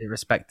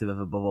irrespective of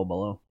above or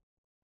below?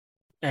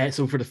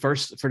 So for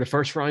the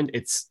first round,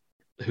 it's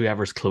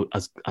whoever's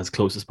as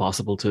close as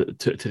possible to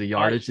the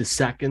yardage. The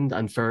second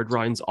and third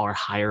rounds are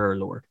higher or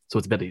lower, so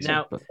it's a bit easier.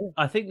 Now,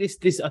 I think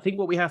I think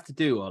what we have to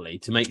do, Ollie,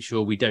 to make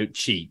sure we don't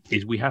cheat,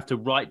 is we have to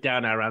write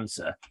down our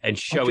answer and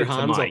show it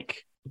to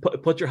Mike.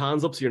 Put your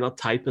hands up so you're not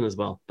typing as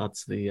well.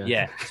 That's the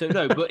yeah. So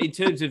no, but in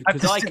terms of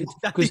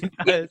because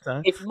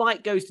if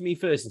Mike goes to me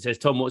first and says,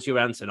 "Tom, what's your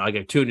answer?" and I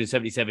go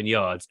 277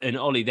 yards, and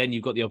Ollie, then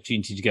you've got the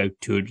opportunity to go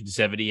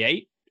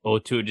 278 or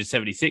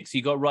 276. So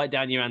you got to write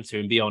down your answer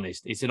and be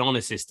honest. It's an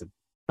honor system.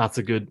 That's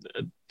a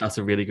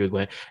really good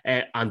way.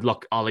 And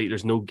look, Ollie,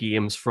 there's no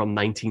games from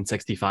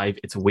 1965.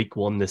 It's week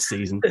 1 this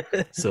season.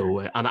 So,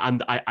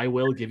 and I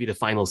will give you the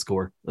final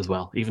score as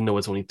well, even though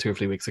it's only 2 or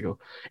 3 weeks ago.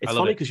 It's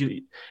funny because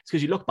you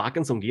look back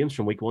on some games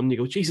from week 1 and you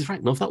go, Jesus,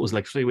 right enough, that was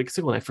like 3 weeks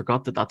ago, and I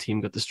forgot that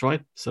team got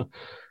destroyed. So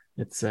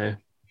it's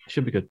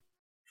should be good.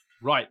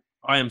 Right.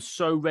 I am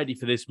so ready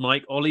for this,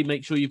 Mike. Ollie,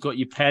 make sure you've got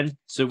your pen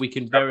so we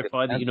can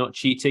verify that you're not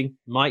cheating.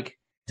 Mike,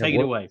 take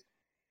it away.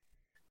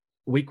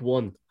 Week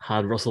 1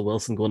 had Russell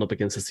Wilson going up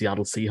against the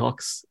Seattle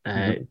Seahawks.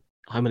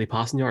 How many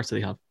passing yards did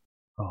he have?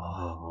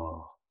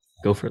 Oh,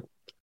 go for it.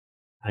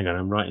 Hang on,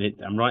 I'm writing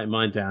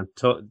mine down.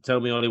 Tell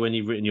me, Ollie, when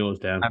you've written yours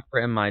down. I've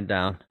written mine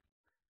down.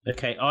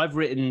 Okay, I've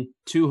written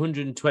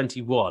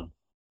 221.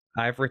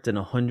 I've written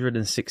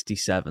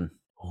 167.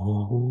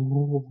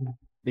 Oh.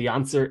 The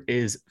answer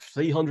is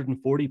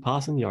 340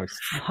 passing yards.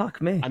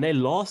 Fuck me. And they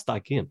lost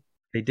that game.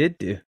 They did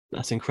do.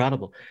 That's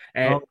incredible.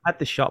 Had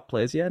the shot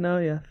plays. Yeah,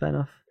 fair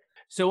enough.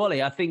 So,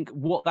 Ollie, I think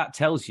what that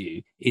tells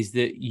you is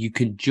that you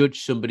can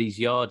judge somebody's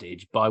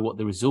yardage by what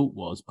the result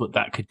was, but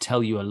that could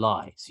tell you a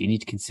lie. So you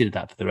need to consider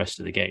that for the rest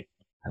of the game.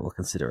 I will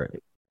consider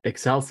it.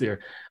 Excelsior.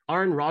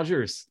 Aaron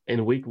Rodgers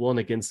in week 1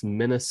 against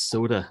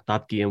Minnesota.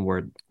 That game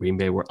where Green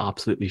Bay were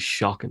absolutely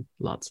shocking,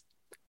 lads.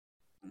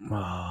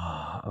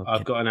 Oh, okay.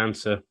 I've got an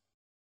answer.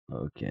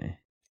 Okay.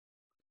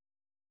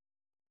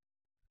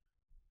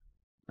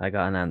 I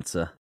got an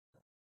answer.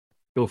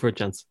 Go for it,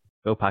 gents.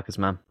 Go Packers,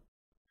 man.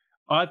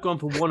 I've gone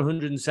for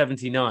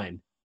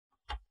 179.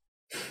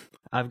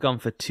 I've gone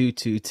for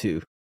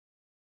 222.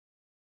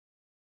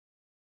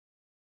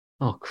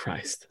 Oh,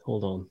 Christ.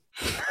 Hold on.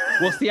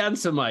 What's the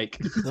answer, Mike?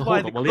 Hold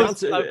on. Well,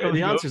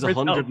 the answer is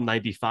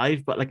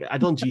 195, but like I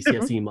done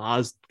GCSE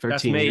Maz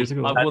 13 years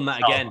ago. I've won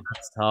that again.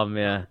 That's Tom,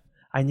 yeah.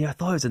 I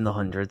thought it was in the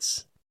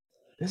hundreds.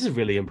 This is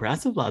really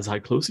impressive, lads, how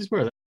close these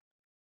were.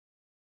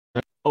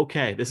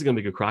 Okay, this is going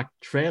to be good crack.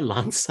 Trey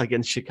Lance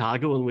against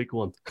Chicago in week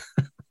 1.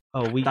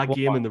 That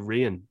game in the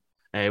rain.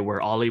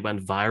 Where Ollie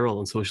went viral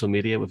on social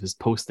media with his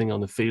posting on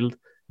the field.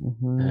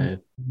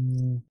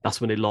 That's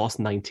when they lost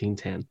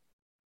 19-10.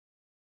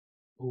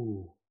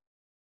 Ooh.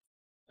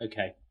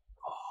 Okay.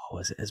 Oh,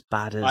 was it as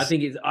bad as? I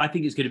think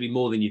it's going to be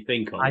more than you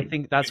think. I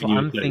think that's what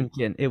I'm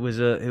thinking. It was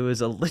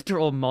a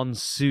literal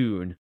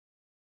monsoon.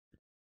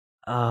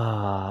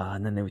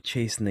 And then they were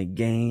chasing the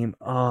game.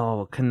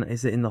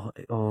 Is it in the?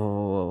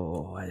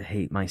 Oh, I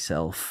hate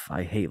myself.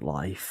 I hate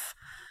life.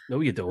 No,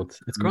 you don't.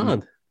 It's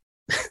grand.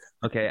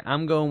 Okay,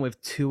 I'm going with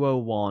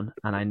 201,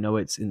 and I know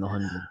it's in the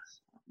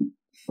hundreds.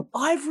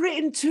 I've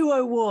written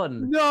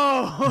 201.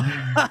 No!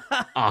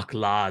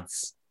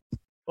 Lads.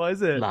 What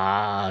is it?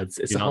 Lads,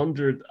 it's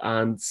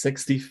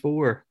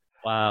 164.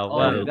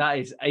 Wow. That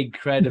is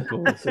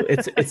incredible. So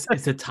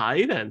it's a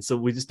tie then, so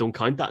we just don't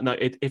count that. Now,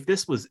 if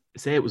this was,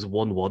 say it was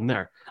 1-1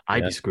 there,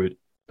 I'd be screwed.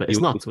 But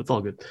it's not, so it's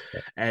all good.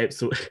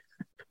 So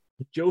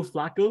Joe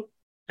Flacco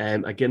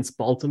against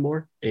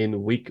Baltimore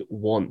in week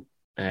 1.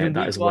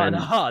 That is when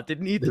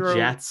the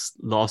Jets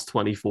lost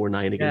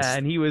 24-9 against. Yeah,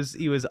 and he was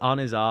on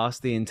his arse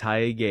the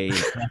entire game.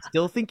 I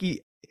still think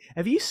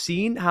have you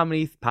seen how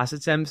many pass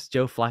attempts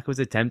Joe Flacco was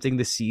attempting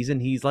this season?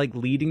 He's like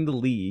leading the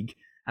league,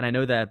 and I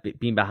know they're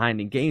being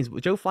behind in games,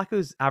 but Joe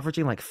Flacco's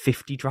averaging like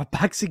 50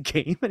 dropbacks a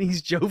game, and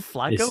he's Joe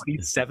Flacco.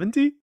 He's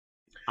 70.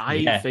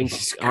 I think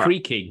he's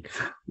creaking.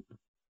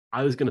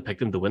 I was going to pick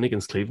them to win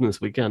against Cleveland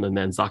this weekend, and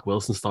then Zach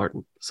Wilson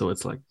starting. So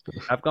it's like...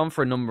 I've gone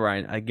for a number,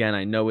 again,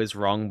 I know is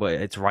wrong, but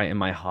it's right in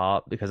my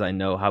heart because I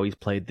know how he's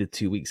played the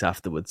 2 weeks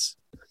afterwards.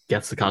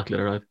 Gets the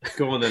calculator out.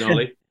 Go on then,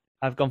 Ollie.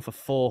 I've gone for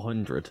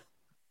 400.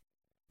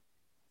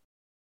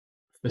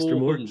 Mr.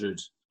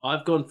 400.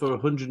 I've gone for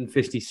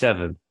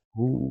 157.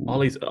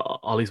 Ollie's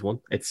won.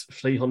 It's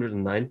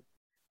 309.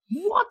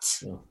 What?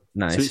 So,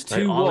 nice. So it's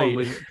 2-1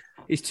 with.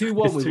 It's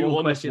 2-1 with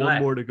one question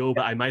left. More to go,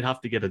 but I might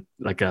have to get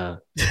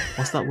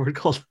what's that word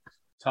called?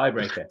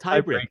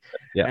 Tiebreaker.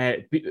 Yeah.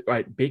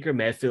 Right. Baker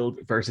Mayfield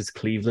versus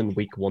Cleveland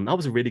week 1. That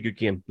was a really good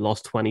game.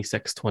 Lost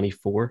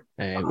 26-24.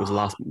 It was a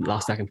last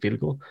second field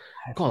goal.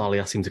 God, Ollie,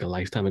 that seems like a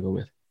lifetime ago,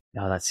 mate.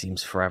 No, that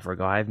seems forever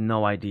ago. I have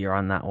no idea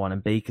on that one.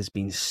 And Baker's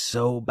been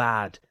so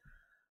bad.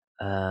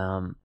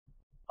 I'm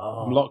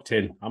locked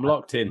in.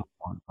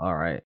 All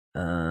right.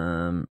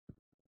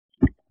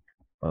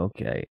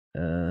 Okay.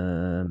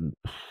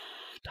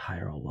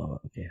 Higher or lower?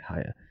 Okay,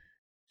 higher.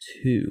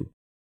 2,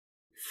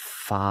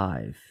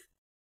 5,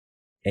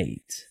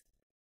 8.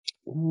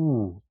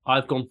 Ooh,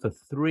 I've gone for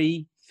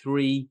 3,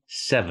 3,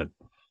 7.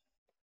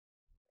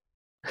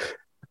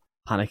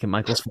 Panic in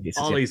Michael's face.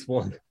 Ollie's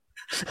won.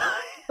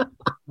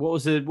 What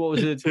was it?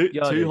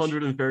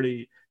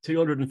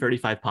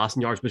 235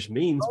 passing yards, which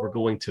means we're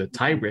going to a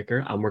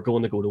tiebreaker, and we're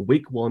going to go to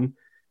week 1.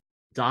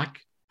 Dak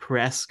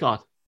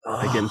Prescott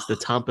against the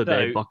Tampa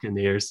Bay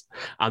Buccaneers.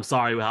 I'm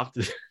sorry, we have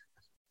to.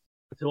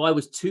 So I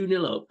was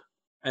 2-0 up,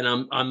 and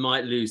I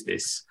might lose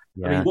this.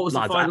 Yeah. I mean, what was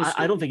the final?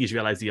 I don't think you should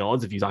realize the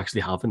odds of you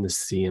actually having the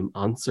same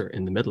answer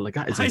in the middle. Like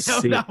that is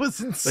insane. That was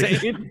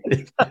insane.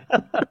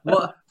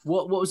 What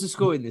was the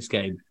score in this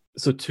game?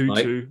 So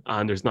 2-2,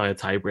 and there's now a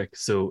tiebreak.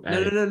 So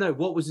no.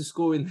 What was the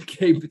score in the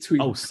game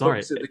between? Oh,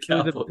 sorry. The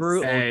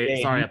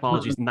Cowboys? Sorry,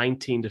 apologies.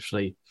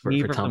 19-3 for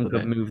Tampa Bay.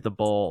 Could move the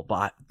ball,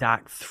 but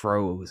Dak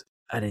throws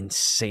an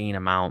insane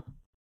amount.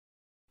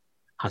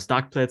 Has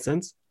Dak played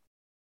since?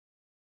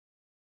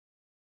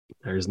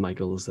 There's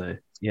Michael's.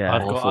 Yeah,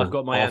 I've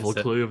got my awful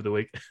answer. Clue of the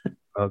week.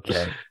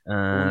 Okay.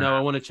 No, I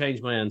want to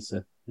change my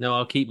answer. No,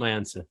 I'll keep my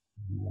answer.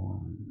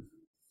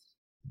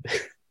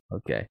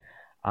 Okay.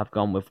 I've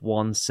gone with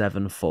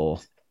 174.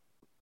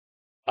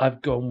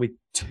 I've gone with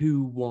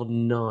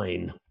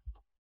 219.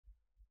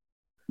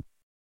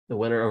 The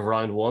winner of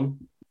round 1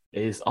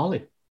 is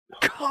Ollie.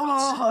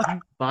 God!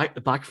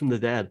 Back from the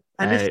dead.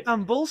 An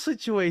Istanbul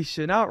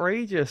situation.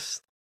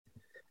 Outrageous.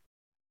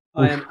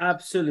 I am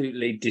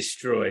absolutely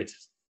destroyed.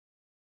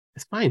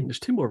 It's fine. There's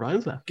 2 more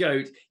rounds left.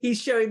 Goat.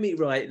 He's showing me,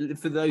 right,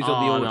 for those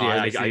on the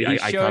audio,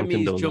 he's showing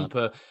me his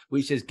jumper,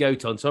 which says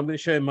Goat on. So I'm going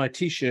to show him my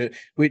T-shirt,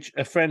 which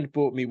a friend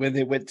bought me when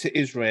they went to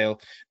Israel,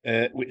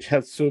 which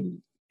has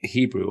some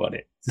Hebrew on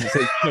it. So it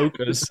says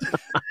Chokers.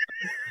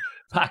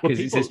 Packers.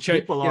 It says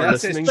people are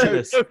listening to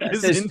this.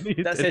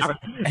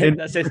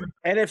 That says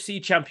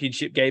NFC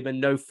Championship game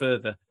and no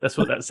further. That's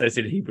what that says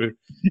in Hebrew.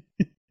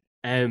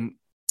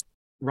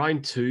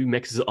 Round 2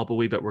 mixes it up a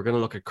wee bit. We're going to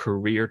look at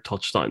career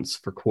touchdowns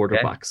for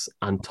quarterbacks. Okay.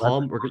 And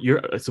Tom, we're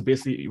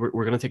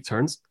going to take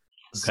turns.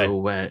 Okay.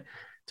 So,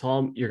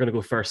 Tom, you're going to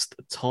go first.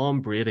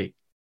 Tom Brady,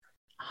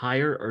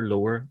 higher or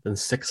lower than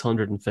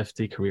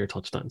 650 career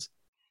touchdowns?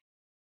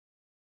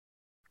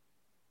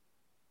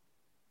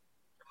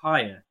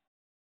 Higher.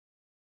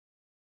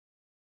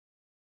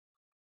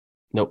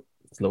 Nope,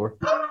 it's lower.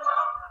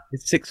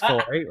 It's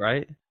 648,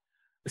 right?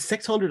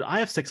 600. I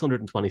have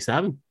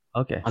 627.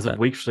 Okay. As of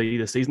week 3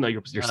 this season. Now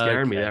you're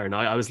scaring me there.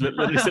 Now I was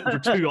literally sitting for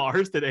 2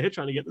 hours today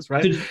trying to get this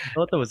right. I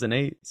thought there was an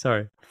 8.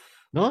 Sorry.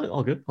 No,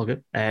 all good.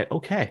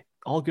 Okay,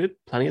 all good.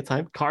 Plenty of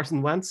time.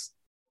 Carson Wentz,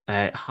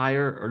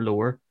 higher or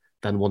lower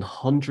than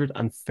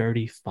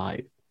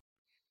 135?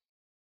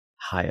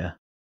 Higher.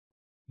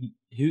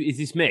 Who is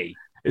this? Me?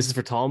 This is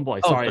for Tom Boy.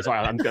 Sorry.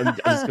 I'm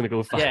just going to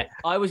go for. Yeah,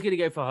 I was going to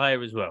go for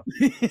higher as well.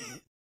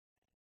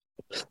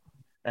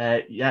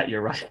 Yeah,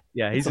 you're right.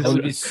 Yeah, it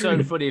would be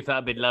so funny if that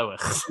had been lower.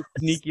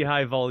 Sneaky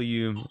high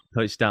volume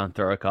touchdown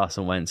thrower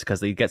Carson Wentz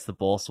because he gets the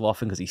ball so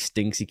often because he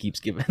stinks. He keeps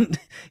giving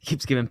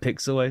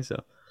picks away.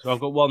 So I've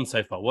got 1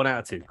 so far. 1 out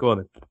of 2. Go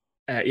on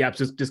then. Yeah, I'm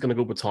just going to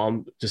go with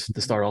Tom just to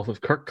start off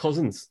with. Kirk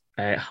Cousins,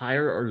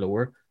 higher or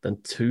lower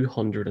than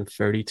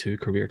 232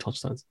 career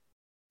touchdowns?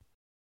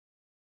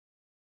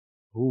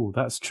 Oh,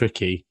 that's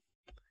tricky.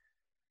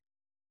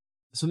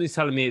 Something's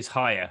telling me it's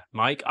higher,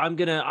 Mike. I'm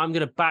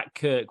gonna back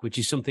Kirk, which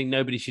is something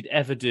nobody should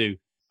ever do.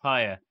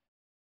 Higher.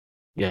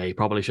 Yeah, you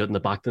probably shouldn't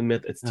have backed him,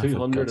 mate. It's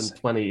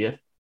 228.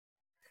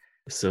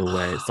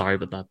 So sorry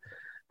about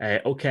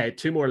that. Okay,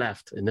 2 more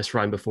left in this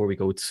round before we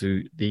go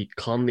to the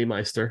Conley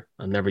Meister.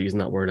 I'm never using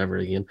that word ever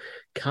again.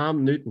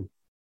 Cam Newton,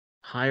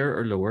 higher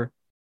or lower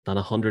than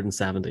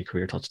 170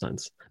 career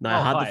touchdowns?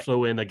 Now I had to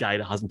throw in a guy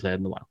that hasn't played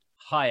in a while.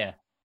 Higher.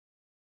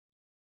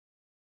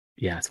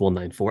 Yeah, it's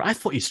 194. I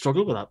thought you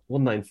struggled with that.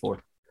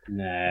 194.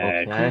 No,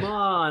 okay. Come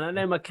on. I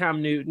know my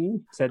Cam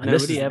Newton. Said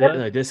nobody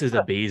ever. This is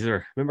a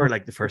beezer. Remember,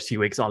 like the first few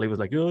weeks, Ollie was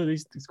like, "Oh,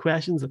 these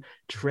questions."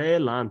 Trey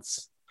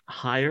Lance,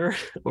 higher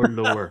or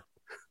lower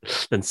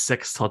than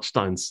 6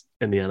 touchdowns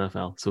in the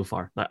NFL so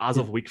far? Now, as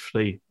of week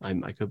 3,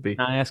 I could be.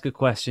 Can I ask a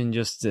question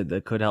just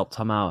that could help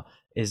Tom out?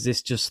 Is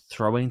this just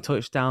throwing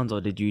touchdowns,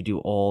 or did you do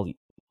all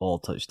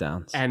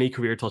touchdowns? Any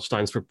career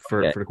touchdowns for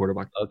the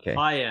quarterback? Okay.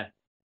 Higher.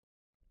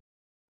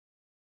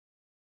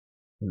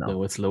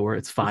 No, it's lower.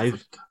 It's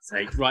 5.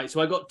 Right,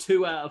 so I got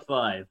 2 out of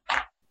 5.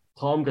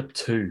 Tom got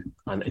 2,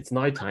 and it's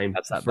now time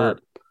for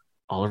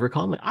Oliver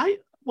Conley.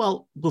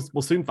 Well,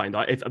 we'll soon find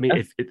out.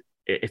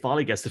 If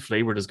Ollie gets the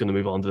flea, we're just going to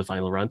move on to the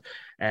final round.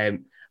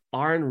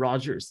 Aaron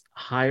Rodgers,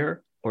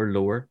 higher or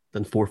lower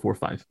than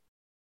 445?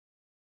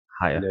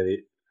 Higher. I know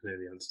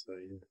the answer to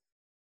that,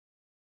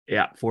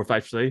 Yeah,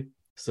 453.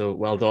 So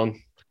well done.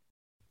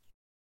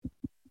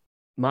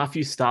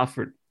 Matthew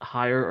Stafford,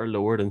 higher or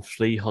lower than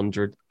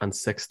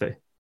 360?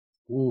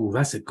 Ooh,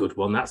 that's a good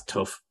one. That's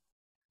tough.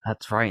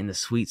 That's right in the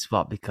sweet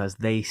spot because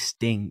they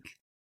stink.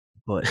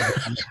 But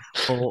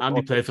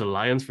Andy played for the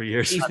Lions for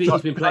years. He's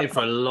been playing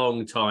for a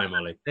long time,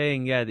 Ollie.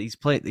 Yeah, he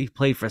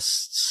played for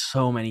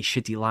so many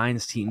shitty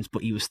Lions teams,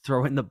 but he was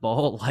throwing the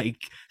ball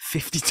like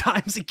 50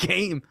 times a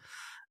game.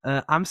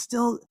 I'm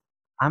still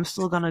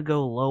gonna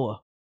go lower.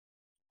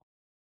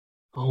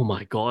 Oh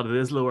my God, it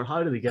is lower.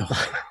 How did he get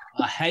that?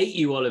 I hate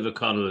you, Oliver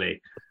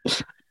Connolly.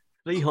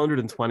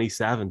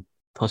 327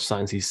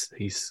 touchdowns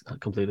he's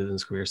completed in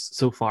his career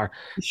so far.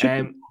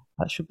 That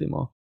should be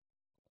more.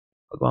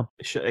 Go on.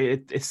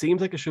 It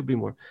seems like it should be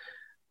more,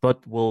 but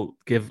we'll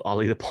give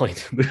Ollie the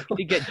point.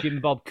 He get Jim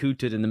Bob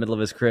cooted in the middle of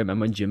his career, and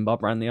when Jim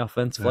Bob ran the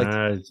offense,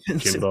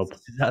 Jim Bob.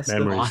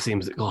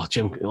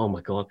 Jim. Oh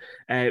my God,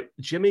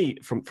 Jimmy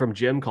from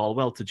Jim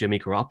Caldwell to Jimmy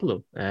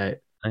Garoppolo, nice.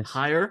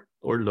 Higher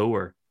or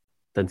lower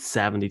than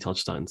 70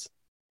 touchdowns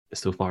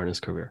so far in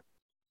his career,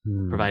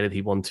 provided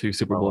he won 2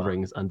 Super Bowl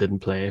rings and didn't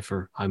play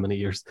for how many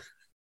years?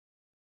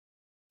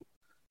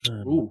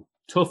 Ooh.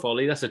 Tough,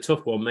 Ollie. That's a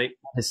tough one, mate.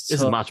 This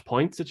is a match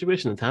point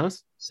situation in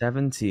tennis.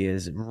 70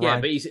 is right. Yeah,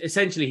 but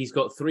he's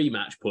got 3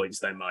 match points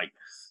then, Mike.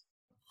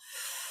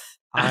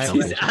 At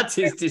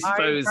his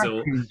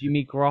disposal.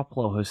 Jimmy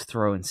Garoppolo has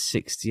thrown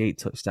 68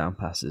 touchdown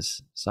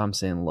passes, so I'm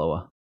saying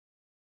lower.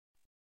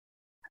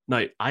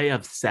 Now, I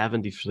have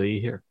 73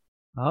 here.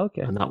 Oh,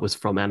 okay. And that was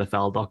from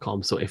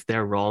NFL.com. So if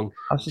they're wrong,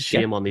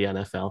 shame on the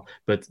NFL.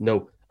 But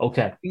no,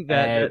 okay. I think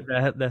their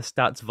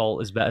stats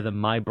vault is better than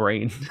my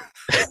brain.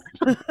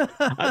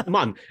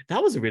 Man,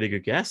 that was a really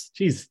good guess.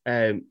 Jeez.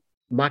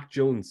 Mac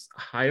Jones,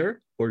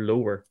 higher or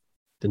lower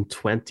than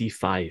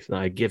 25? Now,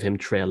 I give him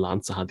Trey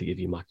Lance. I had to give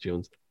you Mac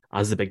Jones.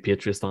 As the big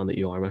Patriots fan that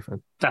you are, my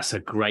friend. That's a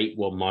great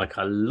one, Mike.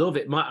 I love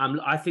it.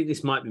 I think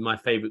this might be my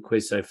favourite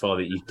quiz so far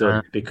that you've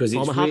done because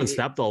it's I haven't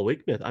slept all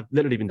week, mate. I've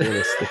literally been doing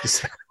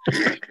this.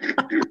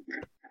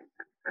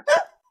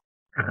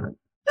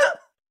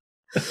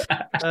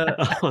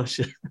 Oh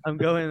shit! I'm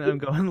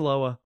going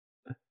lower.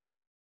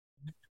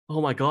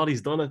 Oh my God,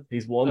 he's done it.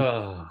 He's won.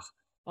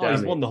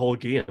 He's won the whole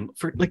game.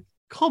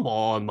 Come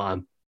on,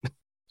 man.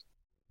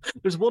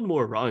 There's one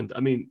more round. I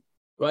mean,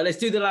 right, let's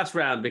do the last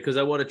round because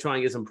I want to try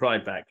and get some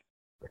pride back.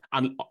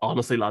 And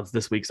honestly, lads,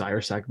 this week's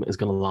Irish segment is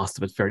going to last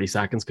about 30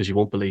 seconds because you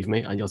won't believe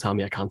me and you'll tell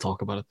me I can't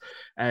talk about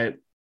it.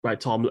 Right,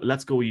 Tom,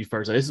 let's go with you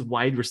first. Now, this is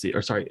wide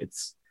receiver. Sorry,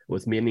 it's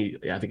mainly,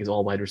 I think it's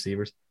all wide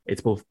receivers.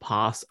 It's both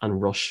pass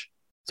and rush.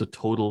 So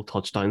total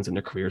touchdowns in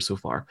their career so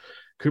far.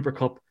 Cooper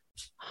Kupp,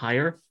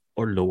 higher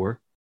or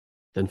lower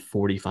than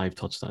 45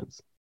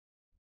 touchdowns?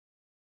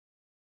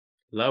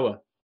 Lower.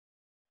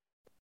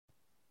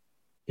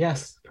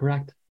 Yes,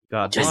 correct.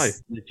 God,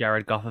 yes. The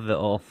Jared Goff of it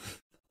all.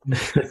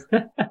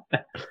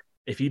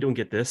 If you don't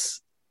get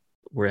this,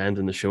 we're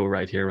ending the show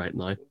right here, right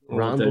now.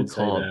 Randall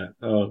Cobb.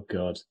 Oh,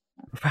 God.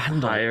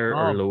 Randall higher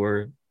Cobb. Or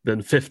lower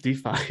than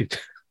 55?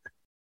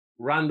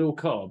 Randall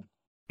Cobb.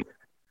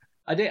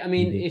 I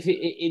mean, if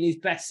in his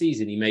best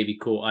season, he maybe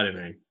caught, I don't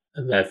know,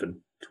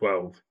 11,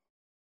 12.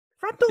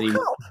 Randall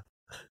Cobb?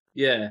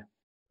 Yeah.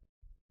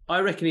 I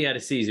reckon he had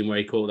a season where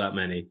he caught that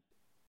many.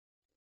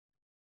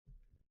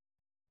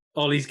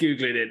 Ollie's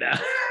Googling it now.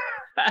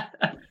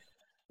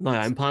 No,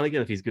 I'm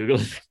panicking if he's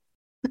Googling.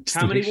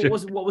 How many? Sure.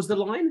 What was the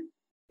line?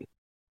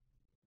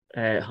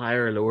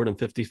 Higher or lower than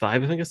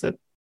 55, I think I said.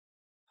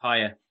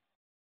 Higher.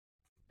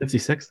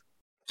 56.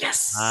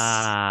 Yes.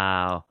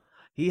 Wow.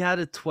 He had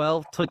a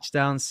 12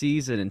 touchdown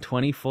season in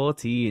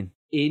 2014.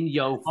 In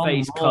your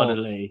face,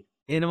 Connolly.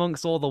 In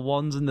amongst all the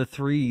ones and the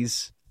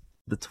threes,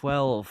 the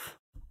 12.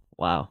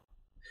 Wow.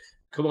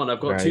 Come on, I've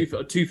got two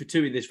for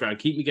two in this round.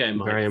 Keep me going,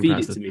 Mike.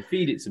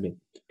 Feed it to me.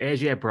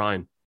 AJ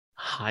Brown,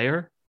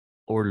 higher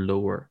or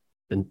lower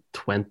than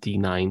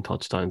 29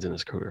 touchdowns in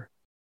his career?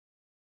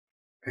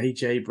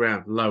 AJ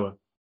Brown, lower.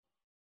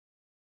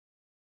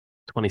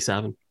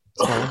 27.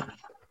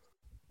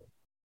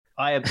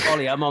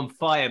 Ollie, I'm on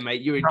fire,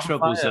 mate. You're in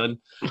trouble, son.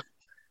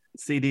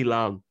 CeeDee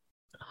Lamb,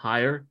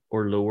 higher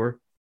or lower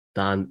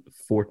than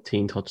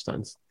 14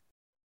 touchdowns?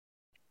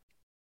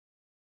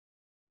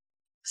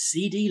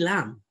 CeeDee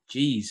Lamb.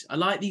 Jeez, I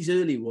like these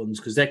early ones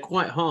because they're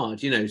quite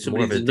hard. You know,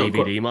 more of a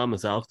DVD man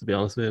myself, to be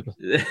honest with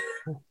you.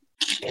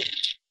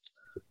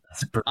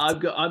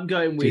 I'm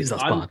going with.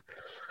 Jeez,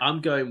 I'm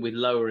going with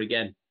lower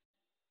again.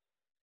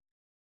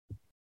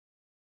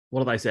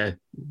 What did I say?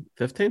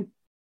 15?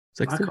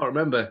 16? I can't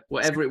remember.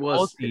 Whatever it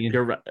was.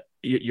 You're right.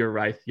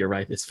 You're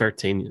right. It's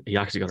 13. He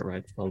actually got it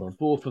right. Hold on.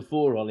 4 for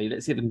 4, Ollie.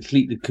 Let's see if I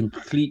can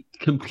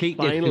complete.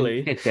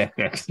 Finally.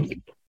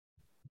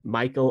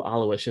 Michael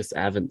Aloysius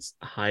Evans,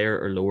 higher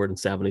or lower than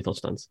 70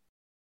 touchdowns?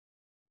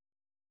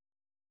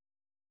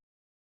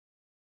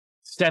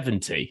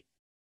 70.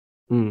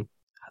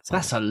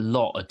 That's a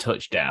lot of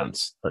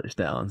touchdowns. But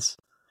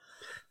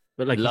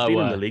like Lower. He's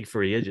been in the league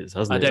for ages,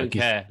 hasn't he? I don't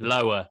care.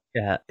 Lower.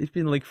 Yeah, he's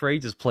been in the league for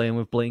ages playing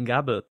with Blaine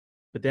Gabbert.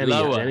 But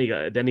then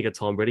he got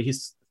Tom Brady.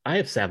 I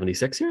have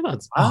 76 here,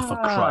 lads. Oh, for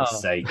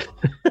Christ's sake.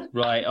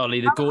 Right,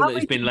 Ollie, the gauntlet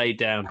has been laid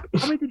down.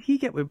 How many did he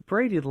get with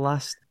Brady the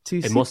last 2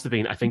 seasons? It must have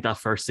been, I think that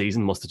first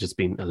season must have just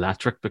been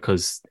electric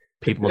because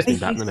people must have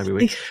been betting him every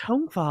week. He's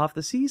home for half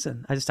the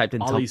season. I just typed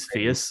in Ollie's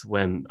face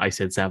when I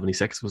said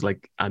 76 was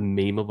like a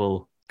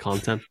memeable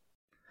content.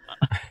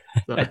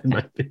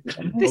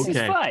 This is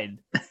fine.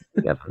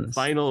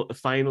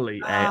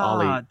 Finally,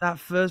 Ollie. That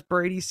first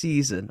Brady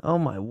season. Oh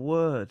my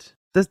word.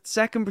 The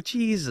second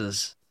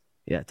Jesus.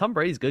 Yeah, Tom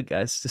Brady's good,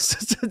 guys.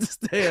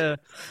 Just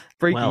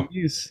breaking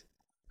news.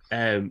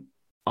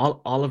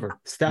 Oliver,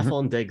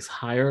 Stefon Diggs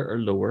higher or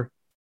lower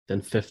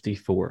than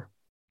 54?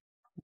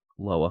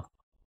 Lower.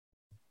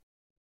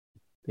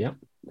 Yep.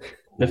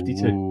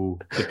 52. Ooh.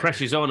 The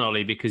pressure's on,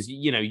 Ollie, because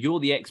you're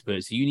the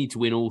expert, so you need to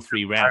win all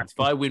 3 rounds. If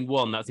I win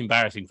 1, that's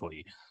embarrassing for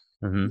you.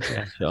 Mm-hmm.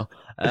 Yeah, sure.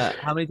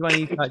 How many do I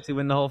need to actually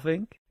win the whole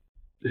thing?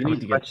 You need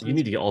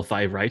to get all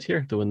 5 right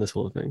here to win this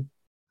whole thing.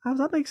 How does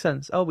that make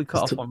sense? Oh, we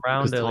cut off 1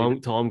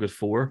 round. Tom got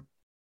 4.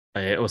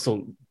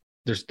 So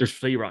there's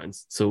 3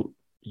 rounds. So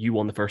you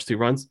won the first 2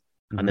 rounds,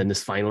 and then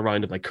this final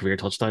round of like career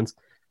touchdowns,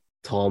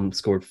 Tom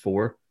scored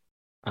 4,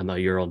 and now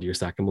you're on to your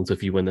second one. So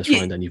if you win this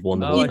round, then you've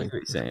won the whole thing.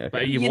 Okay.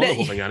 But you've won the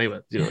whole thing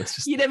anyway. It's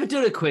just you never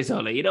done a quiz,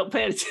 Ollie. You don't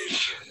pay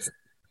attention.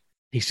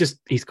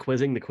 He's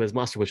quizzing the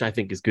quizmaster, which I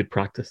think is good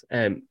practice.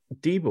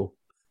 Debo,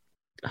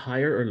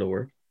 higher or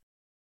lower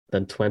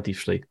than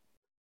 23?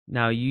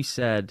 Now you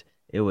said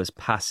it was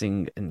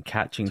passing and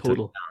catching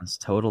total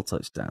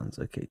touchdowns.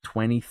 Okay,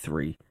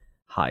 23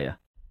 higher.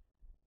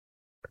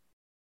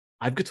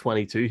 I've got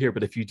 22 here,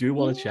 but if you do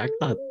want to check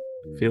that,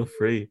 feel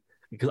free.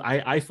 Because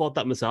I thought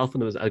that myself,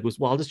 and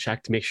I'll just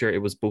check to make sure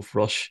it was both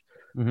rush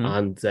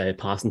and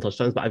passing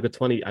touchdowns. But I've got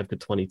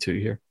 22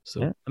 here.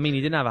 So yeah. I mean,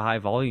 he didn't have a high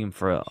volume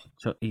for it.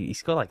 He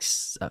scored like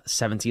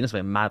 17 or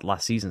something mad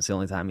last season. It's the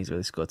only time he's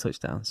really scored a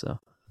touchdown. So,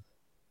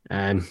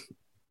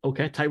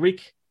 okay,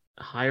 Tyreek,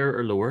 higher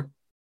or lower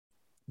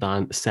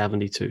than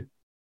 72?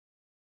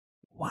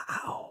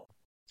 Wow,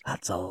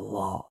 that's a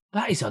lot.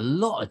 That is a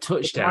lot of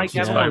touchdowns.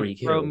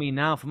 Throw me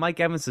now. For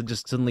Mike Evans to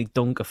just suddenly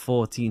dunk a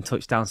 14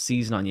 touchdown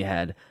season on your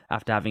head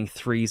after having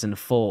 3s and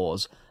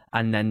 4s,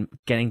 and then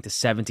getting to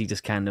 70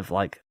 just kind of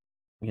like,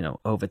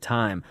 over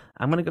time.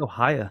 I'm gonna go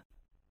higher.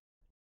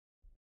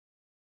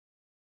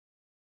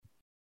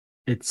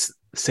 It's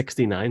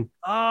 69.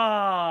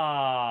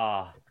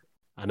 Ah,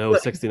 I know,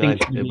 69.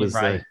 It was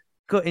right.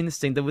 Gut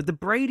instinct. There was the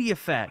Brady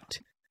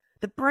effect.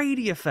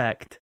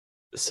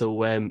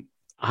 So I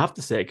have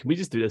to say, can we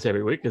just do this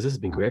every week? Because this has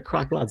been great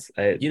crack, lads.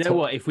 You know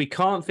what? If we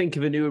can't think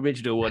of a new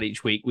original one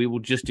each week, we will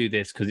just do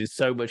this because it's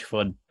so much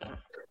fun.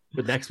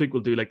 But next week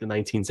we'll do like the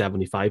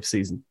 1975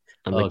 season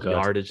and like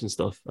yardage and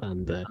stuff.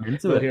 And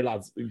here,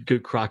 lads,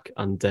 good crack.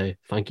 And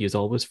thank you as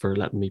always for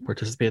letting me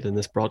participate in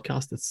this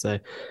broadcast. It's the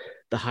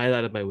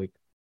highlight of my week.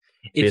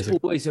 It's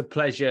always a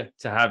pleasure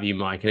to have you,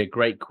 Mike, and a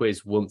great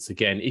quiz once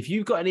again. If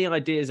you've got any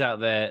ideas out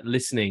there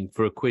listening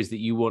for a quiz that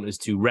you want us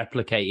to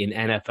replicate in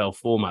NFL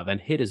format, then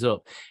hit us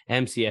up,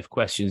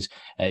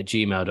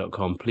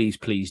 mcfquestions@gmail.com.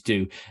 Please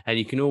do. And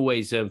you can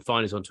always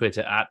find us on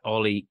Twitter at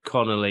Ollie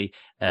Connolly,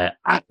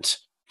 at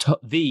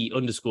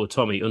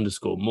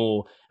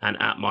the_Tommy_Moore,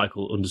 and at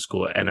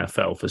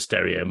Michael_NFL for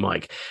Stereo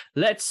Mike.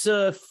 Let's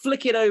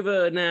flick it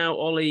over now,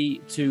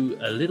 Ollie, to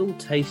a little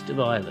taste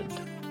of Ireland.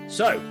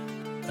 So,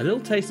 a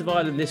little taste of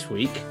Ireland this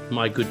week,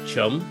 my good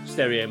chum,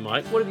 Stereo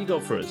Mike. What have you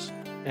got for us?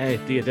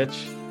 Dia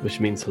Ditch, which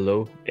means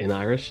hello in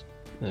Irish.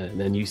 And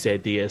then you say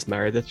Dias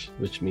Meredith,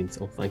 which means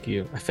thank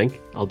you, I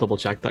think. I'll double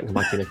check that and come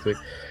back to you next week.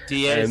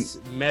 Dias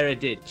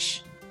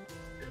Meredith.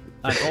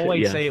 I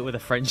always say it with a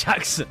French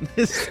accent.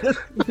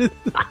 The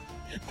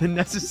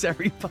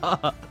necessary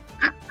part.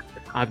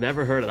 I've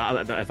never heard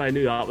of that. If I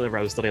knew that whenever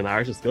I was studying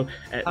Irish at school.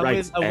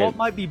 What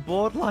might be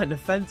borderline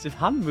offensive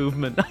hand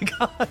movement?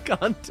 I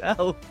can't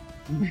tell.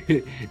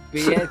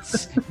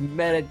 Biets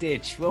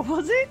Meredith. What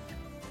was it?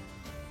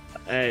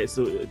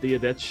 So Dia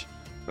Ditch,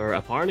 or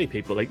apparently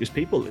people there's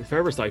people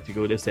further south you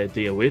go, they said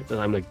Dia Wit, and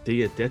I'm like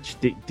Dia Ditch,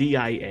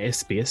 DIA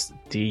space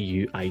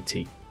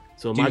DUIT.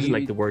 So imagine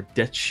like the word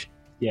ditch,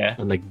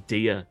 and like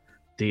Dia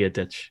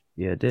Ditch.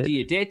 Yeah,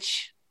 Dia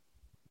Ditch.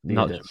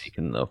 Not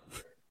Jamaican though.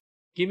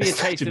 Give me a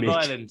taste of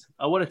Ireland.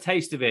 I want a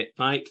taste of it,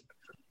 Mike.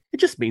 It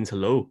just means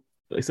hello.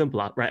 Like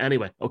simple. Right.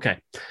 Anyway, okay.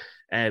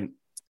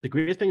 The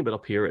great thing about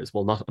up here is,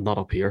 well, not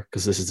up here,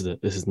 because this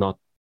is not,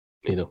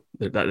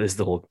 that is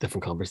the whole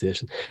different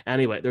conversation.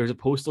 Anyway, there's a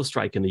postal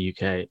strike in the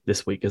UK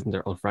this week, isn't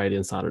there, on Friday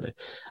and Saturday,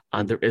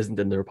 and there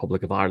isn't in the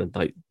Republic of Ireland.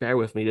 Now, bear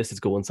with me, this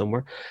is going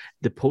somewhere.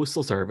 The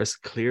postal service,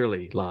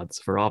 clearly, lads,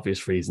 for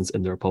obvious reasons,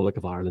 in the Republic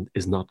of Ireland,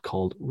 is not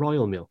called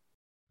Royal Mail.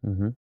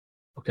 Mm-hmm.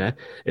 Okay,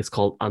 it's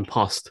called An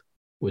Post,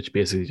 which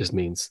basically just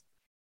means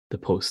the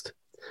post.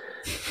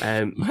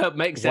 Well, it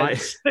makes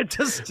sense.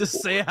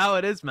 Just say how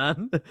it is,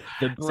 man.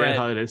 Say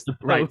how it is.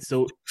 Right.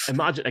 So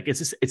imagine, like,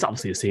 it's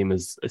obviously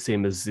the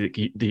same as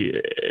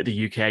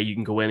the UK. You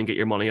can go in and get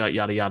your money out,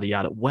 yada yada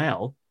yada.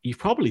 Well, you've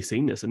probably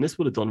seen this, and this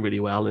would have done really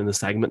well in the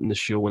segment in the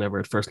show whenever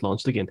it first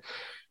launched again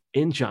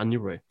in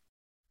January,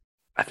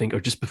 I think, or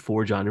just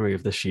before January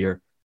of this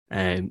year.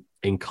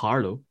 In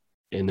Carlow,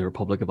 in the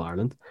Republic of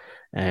Ireland,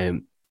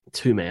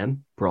 two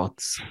men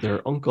brought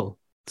their uncle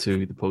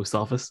to the post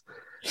office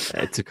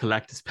to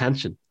collect his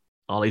pension.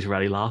 Ollie's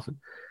already laughing.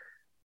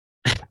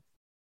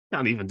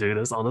 Can't even do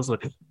this, honestly.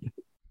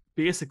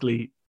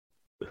 Basically,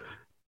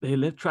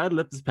 they tried to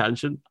lift his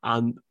pension,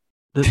 and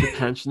the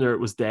pensioner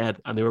was dead,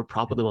 and they were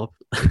propping him up,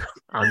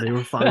 and they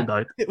were found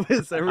out. It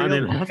was a real and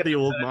they left the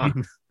old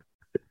man.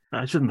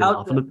 I shouldn't be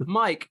laughing at them.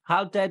 Mike,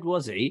 how dead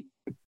was he?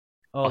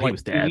 Oh, like he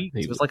was dead.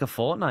 It was like a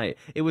fortnight.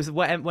 It was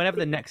whenever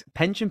the next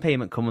pension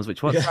payment comes,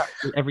 which was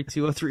every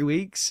 2 or 3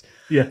 weeks.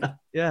 Yeah.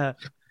 Yeah.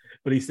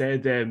 But he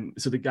said,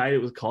 so the guy that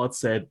was caught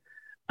said,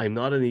 I'm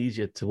not an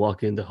idiot to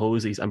walk into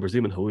Hosey's, I'm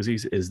presuming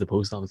Hosey's is the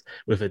post office,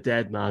 with a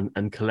dead man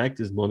and collect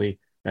his money.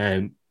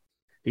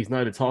 He's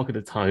now the talk of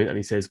the town, and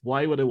he says,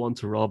 why would I want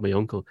to rob my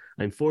uncle?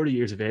 I'm 40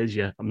 years of age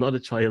yet. I'm not a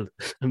child.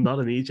 I'm not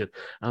an idiot.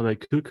 I'm a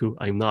cuckoo.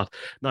 I'm not.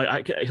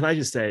 Now, can I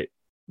just say,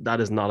 that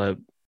is not a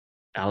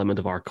element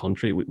of our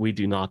country. We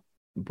do not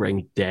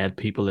bring dead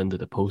people into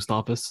the post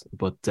office,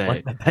 but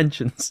like the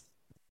pensions.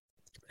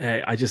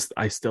 I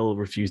still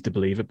refuse to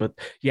believe it. But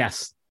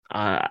yes,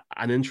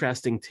 an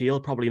interesting tale.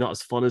 Probably not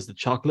as fun as the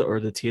chocolate or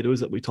the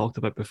potatoes that we talked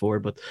about before,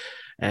 but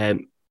at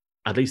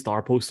least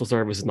our postal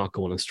service is not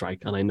going on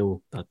strike, and I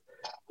know that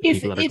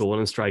people that are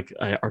going on strike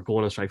are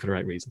going on strike for the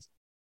right reasons.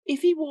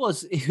 If he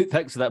was,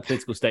 thanks for that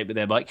political statement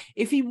there, Mike.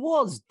 If he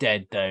was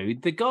dead, though,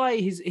 the guy,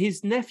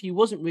 his nephew,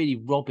 wasn't really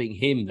robbing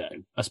him,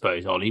 though. I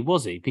suppose, Ollie,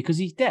 was he? Because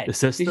he's dead. The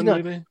system,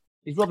 maybe.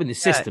 He's robbing the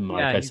system,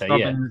 Mike. I'd say,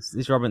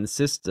 he's robbing the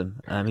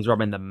system. He's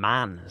robbing the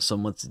man.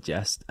 Some would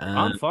suggest.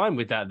 I'm fine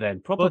with that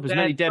then. Prop up as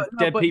many dead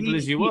people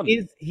as you want.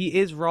 He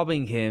is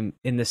robbing him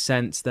in the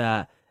sense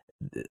that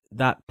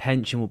that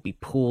pension will be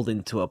pooled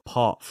into a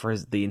pot for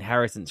the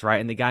inheritance,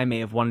 right? And the guy may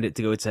have wanted it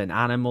to go to an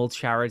animal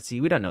charity.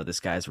 We don't know this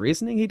guy's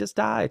reasoning. He just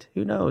died.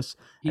 Who knows?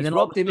 He's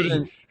robbed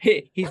him.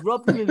 He's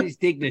robbed him of his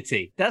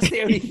dignity. That's the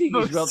only thing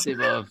he's robbed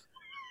him of.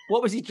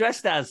 What was he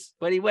dressed as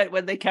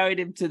when they carried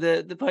him to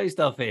the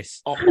post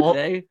office?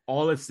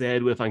 All it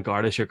said with An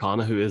Garda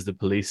Síochána, who is the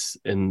police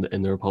in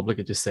the Republic,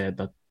 it just said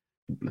that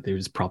they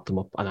just propped him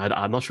up, and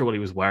I'm not sure what he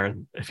was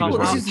wearing. If he was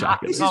wearing a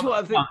jacket. This is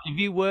what I think. If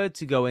you were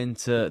to go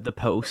into the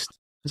post,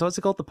 so what's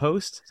it called? The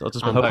post? So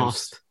just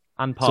post.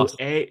 And post.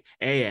 So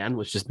AN,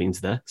 which just means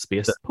the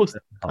space post.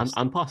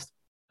 And post.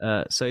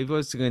 So if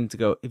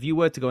you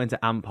were to go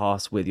into An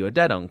Post with your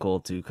dead uncle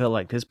to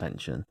collect his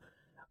pension,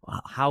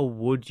 how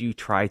would you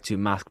try to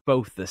mask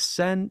both the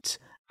scent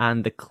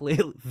and the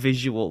clear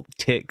visual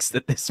tics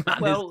that this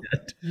man is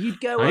dead? You'd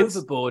go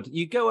overboard.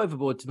 You go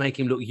overboard to make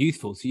him look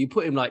youthful. So you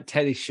put him like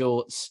tennis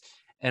shorts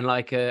and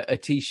like a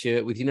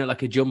t-shirt with,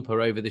 like a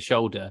jumper over the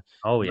shoulder.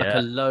 Oh, yeah. Like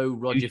a low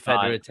Roger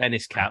Federer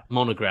tennis cap,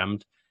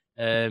 monogrammed.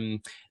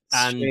 And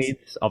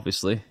shades,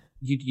 obviously.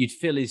 You'd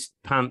fill his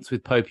pants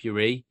with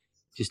potpourri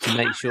just to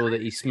make sure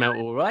that he smelled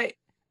all right.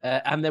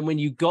 And then when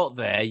you got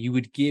there, you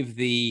would give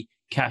the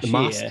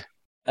cashier...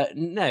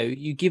 no,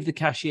 you give the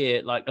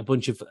cashier like a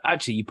bunch of...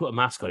 Actually, you put a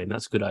mask on him.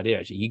 That's a good idea,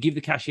 actually. You give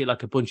the cashier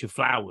like a bunch of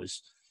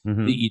flowers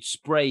that you'd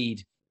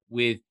sprayed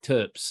with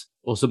terps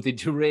or something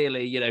to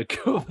really,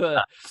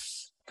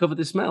 cover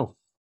the smell.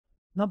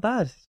 Not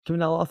bad.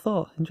 Giving that a lot of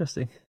thought.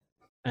 Interesting.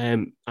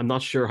 I'm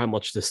not sure how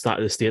much the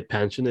state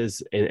pension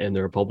is in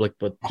the Republic,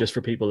 but just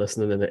for people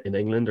listening in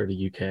England or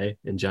the UK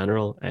in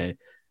general,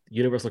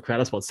 universal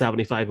credit's about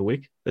 75 a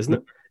week, isn't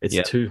it? It's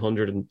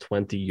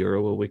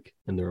 €220 a week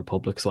in the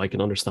Republic, so I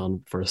can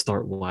understand for a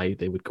start why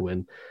they would go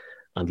in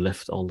and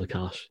lift all the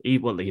cash.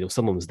 Well,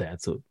 someone was dead,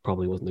 so it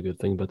probably wasn't a good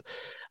thing. But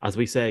as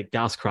we say,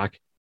 gas crack,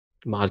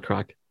 mad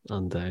crack,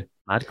 and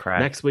mad crack.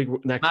 Next week we're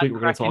going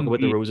to talk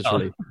about the Roses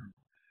Tree.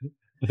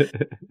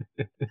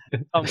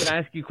 Tom, can I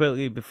ask you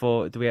quickly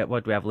before? Do we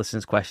have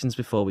listeners' questions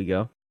before we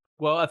go?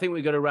 Well, I think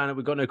we've got to round up.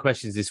 We've got no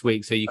questions this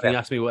week, so you can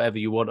ask me whatever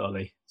you want,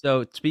 Ollie.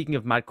 So, speaking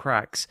of mad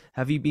cracks,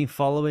 have you been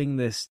following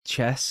this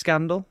chess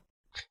scandal?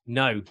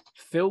 No,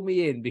 fill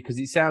me in because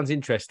it sounds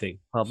interesting.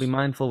 I'll be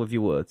mindful with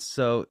your words.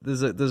 So,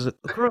 there's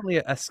currently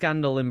a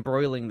scandal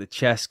embroiling the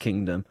chess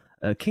kingdom.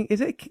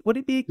 Would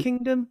it be a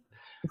kingdom?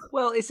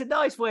 Well, it's a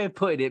nice way of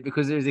putting it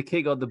because there's a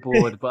king on the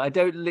board, but I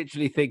don't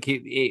literally think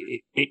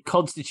it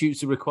constitutes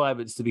the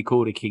requirements to be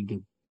called a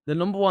kingdom. The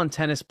number one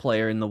tennis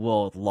player in the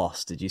world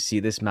lost. Did you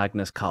see this?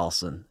 Magnus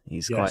Carlsen.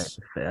 He's quite,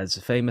 as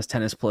famous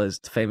chess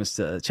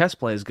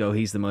players go,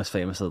 he's the most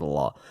famous of the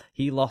lot.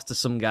 He lost to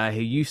some guy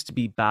who used to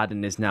be bad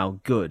and is now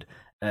good.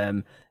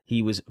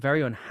 He was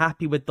very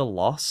unhappy with the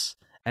loss,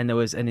 and there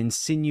was an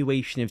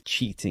insinuation of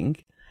cheating.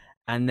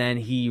 And then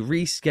he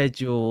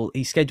scheduled a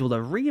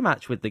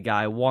rematch with the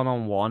guy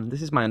one-on-one.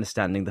 This is my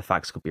understanding. The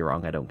facts could be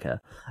wrong. I don't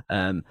care.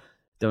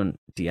 Don't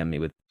DM me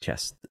with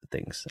chess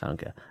things. I don't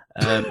care.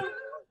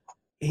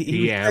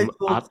 DM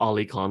at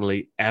Ollie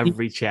Connolly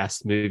every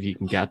chess move you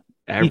can get,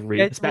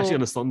 especially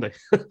on a Sunday.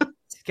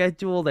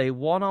 Scheduled a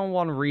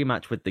one-on-one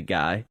rematch with the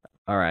guy,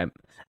 all right,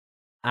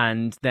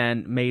 and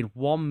then made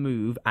one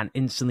move and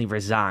instantly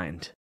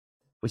resigned,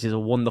 which is a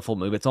wonderful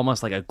move. It's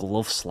almost like a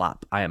glove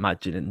slap, I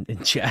imagine,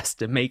 in chess,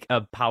 to make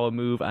a power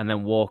move and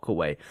then walk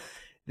away.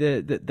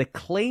 The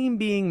claim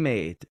being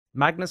made,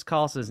 Magnus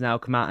Carlsen has now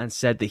come out and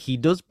said that he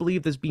does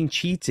believe there's been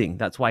cheating.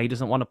 That's why he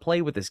doesn't want to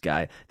play with this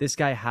guy. This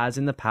guy has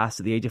in the past,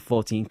 at the age of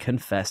 14,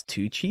 confessed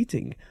to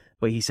cheating.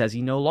 But he says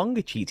he no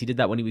longer cheats. He did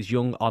that when he was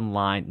young,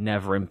 online,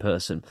 never in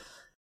person.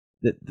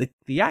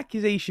 The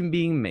accusation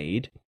being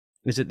made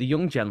is that the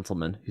young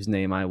gentleman, whose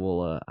name I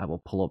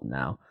will pull up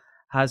now,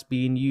 has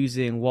been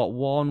using what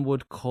one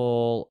would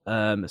call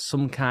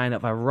some kind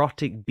of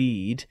erotic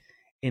bead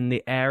in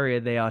the area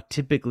they are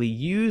typically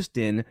used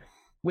in,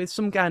 with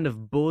some kind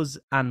of buzz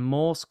and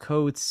Morse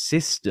code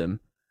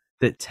system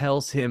that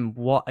tells him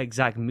what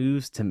exact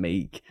moves to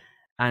make,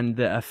 and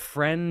that a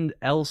friend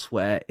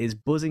elsewhere is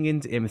buzzing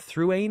into him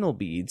through anal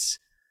beads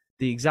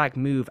the exact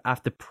move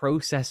after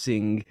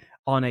processing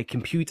on a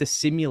computer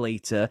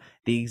simulator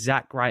the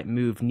exact right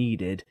move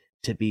needed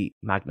to beat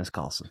Magnus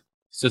Carlsen.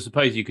 So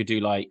suppose you could do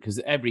like, because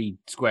every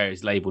square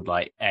is labeled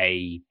like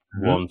A,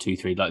 1, 2,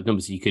 3, like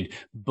numbers. You could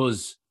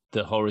buzz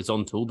the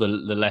horizontal, the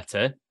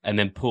letter, and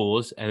then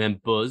pause, and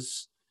then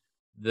buzz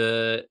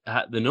the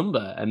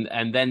number,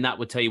 and then that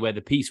would tell you where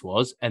the piece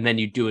was, and then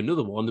you do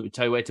another one that would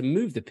tell you where to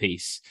move the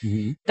piece.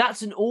 Mm-hmm.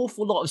 That's an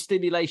awful lot of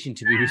stimulation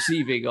to be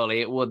receiving,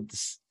 Ollie, at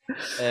once.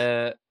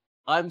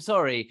 I'm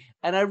sorry,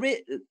 and I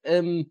read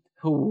how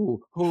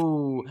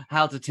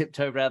to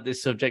tiptoe around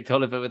this subject,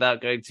 Oliver,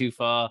 without going too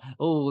far.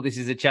 Oh, this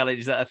is a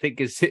challenge that I think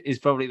is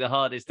probably the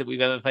hardest that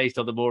we've ever faced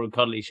on the Moore and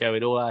Connolly show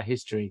in all our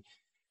history.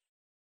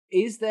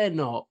 Is there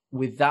not,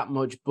 with that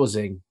much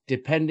buzzing,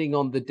 depending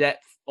on the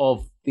depth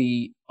of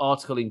the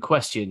article in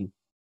question,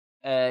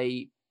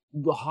 a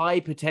high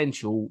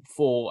potential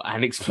for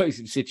an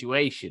explosive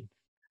situation?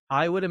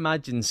 I would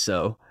imagine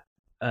so.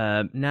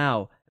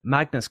 Now,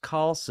 Magnus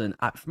Carlsen,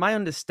 from my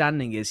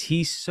understanding, is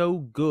he's so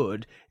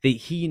good that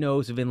he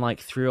knows within like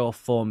 3 or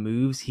 4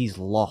 moves he's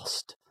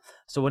lost.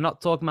 So we're not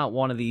talking about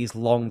one of these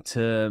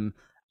long-term,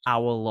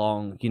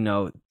 hour-long,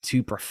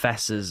 2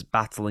 professors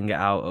battling it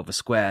out over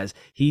squares.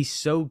 He's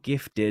so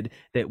gifted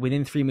that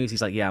within 3 moves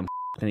he's like, yeah, I'm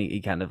and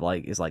he kind of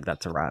like is like,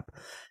 that's a wrap.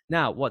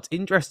 Now, what's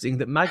interesting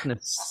that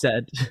Magnus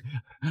said,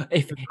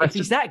 if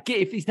he's that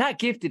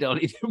gifted on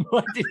it, then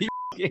why did he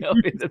get up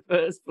in the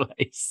first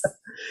place?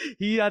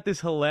 He had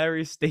this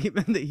hilarious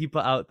statement that he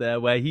put out there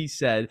where he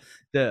said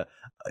that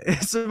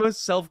it's the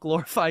most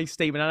self-glorifying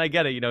statement, and I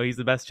get it, he's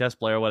the best chess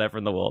player or whatever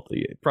in the world,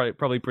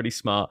 probably pretty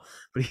smart,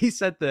 but he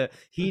said that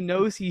he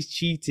knows he's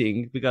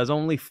cheating because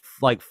only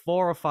like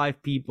 4 or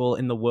 5 people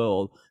in the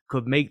world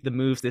could make the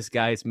moves this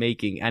guy is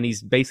making, and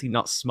he's basically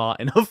not smart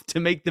enough to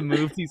make the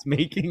moves he's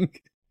making.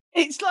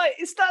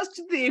 That's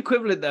the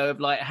equivalent though of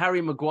like Harry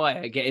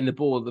Maguire getting the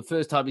ball the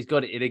first time he's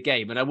got it in a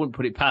game, and I wouldn't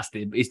put it past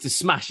him, is to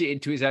smash it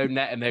into his own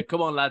net and then,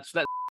 come on lads,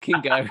 let's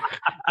go.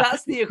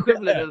 That's the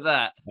equivalent of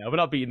that. No, we're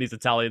not beating these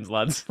Italians,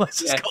 lads.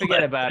 Let's just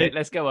forget about it.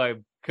 Let's go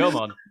home. Come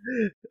on.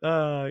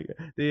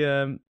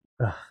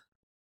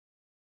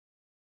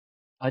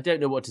 I don't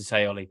know what to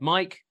say, Ollie.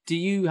 Mike, do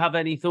you have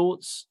any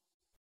thoughts?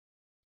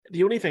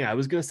 The only thing I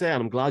was going to say,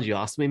 and I'm glad you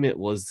asked me, mate,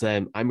 was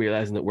I'm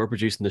realizing that we're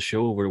producing the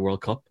show over the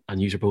World Cup,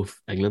 and you're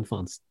both England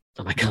fans,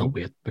 and I can't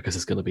wait, because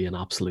it's going to be an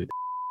absolute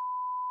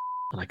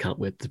and I can't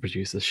wait to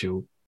produce this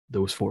show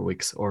those 4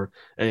 weeks, or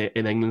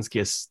in England's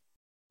case,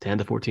 10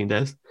 to 14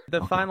 days.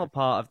 The final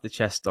part of the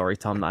chess story,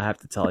 Tom, that I have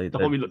to tell you.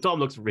 Tom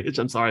looks rich.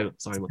 I'm sorry, man.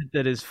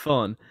 That is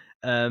fun.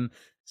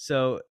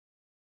 So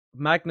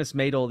Magnus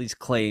made all these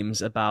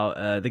claims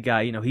about the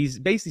guy. He's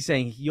basically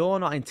saying you're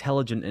not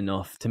intelligent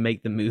enough to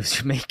make the moves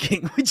you're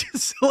making, which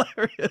is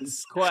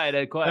hilarious. Quite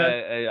an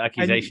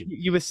accusation.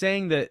 You were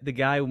saying that the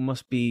guy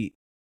must be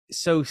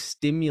so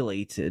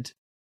stimulated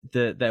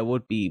that there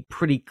would be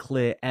pretty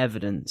clear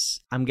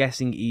evidence. I'm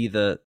guessing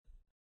either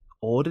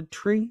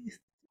auditory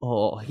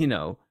or,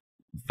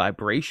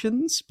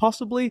 vibrations,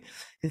 possibly.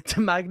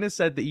 Magnus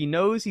said that he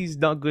knows he's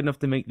not good enough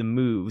to make the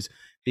moves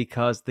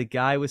because the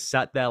guy was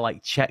sat there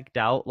like checked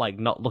out, like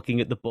not looking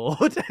at the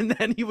board, and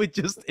then he would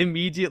just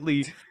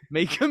immediately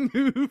make a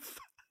move.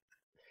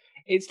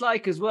 It's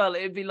like, as well,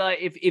 it'd be like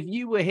if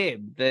you were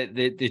him,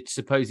 the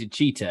supposed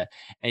cheater,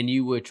 and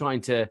you were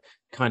trying to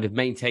kind of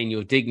maintain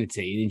your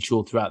dignity and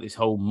ensure throughout this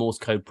whole Morse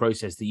code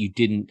process that you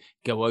didn't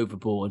go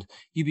overboard,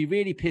 you'd be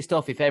really pissed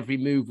off if every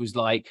move was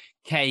like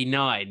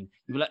K9.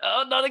 You'd be like,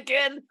 oh, not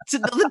again. It's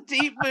another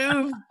deep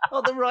move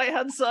on the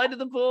right-hand side of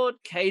the board.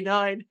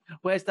 K9.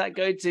 Where's that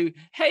going to?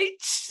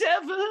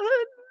 H7.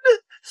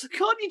 So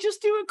can't you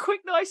just do a quick,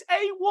 nice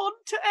A1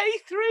 to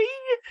A3?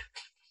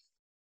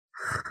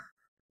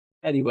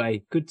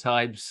 Anyway, good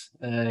times.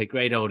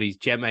 Great oldies.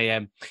 Gem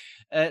AM.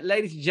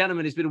 Ladies and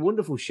gentlemen, it's been a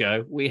wonderful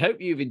show. We hope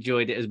you've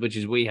enjoyed it as much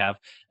as we have.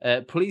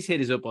 Please hit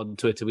us up on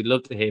Twitter. We'd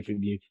love to hear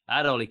from you.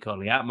 At Ollie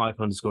Connolly, at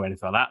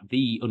Mike_NFL, at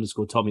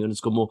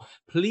the_Tommy_Moore.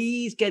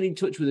 Please get in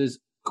touch with us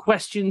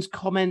questions,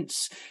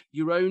 comments,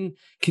 your own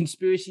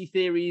conspiracy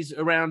theories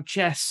around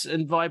chess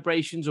and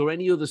vibrations or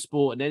any other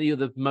sport and any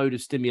other mode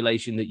of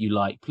stimulation that you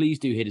like, please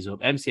do hit us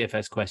up,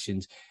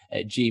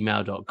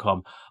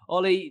 mcfsquestions@gmail.com.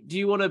 Ollie, do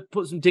you want to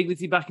put some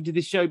dignity back into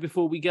this show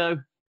before we go?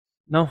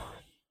 No.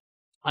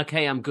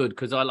 Okay, I'm good,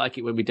 because I like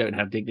it when we don't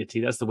have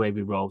dignity. That's the way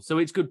we roll. So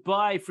it's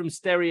goodbye from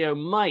Stereo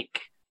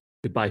Mike.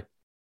 Goodbye.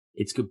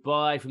 It's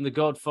goodbye from The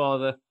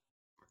Godfather.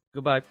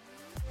 Goodbye.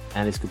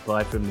 And it's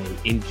goodbye from me.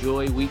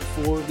 Enjoy week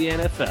 4 of the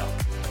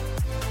NFL.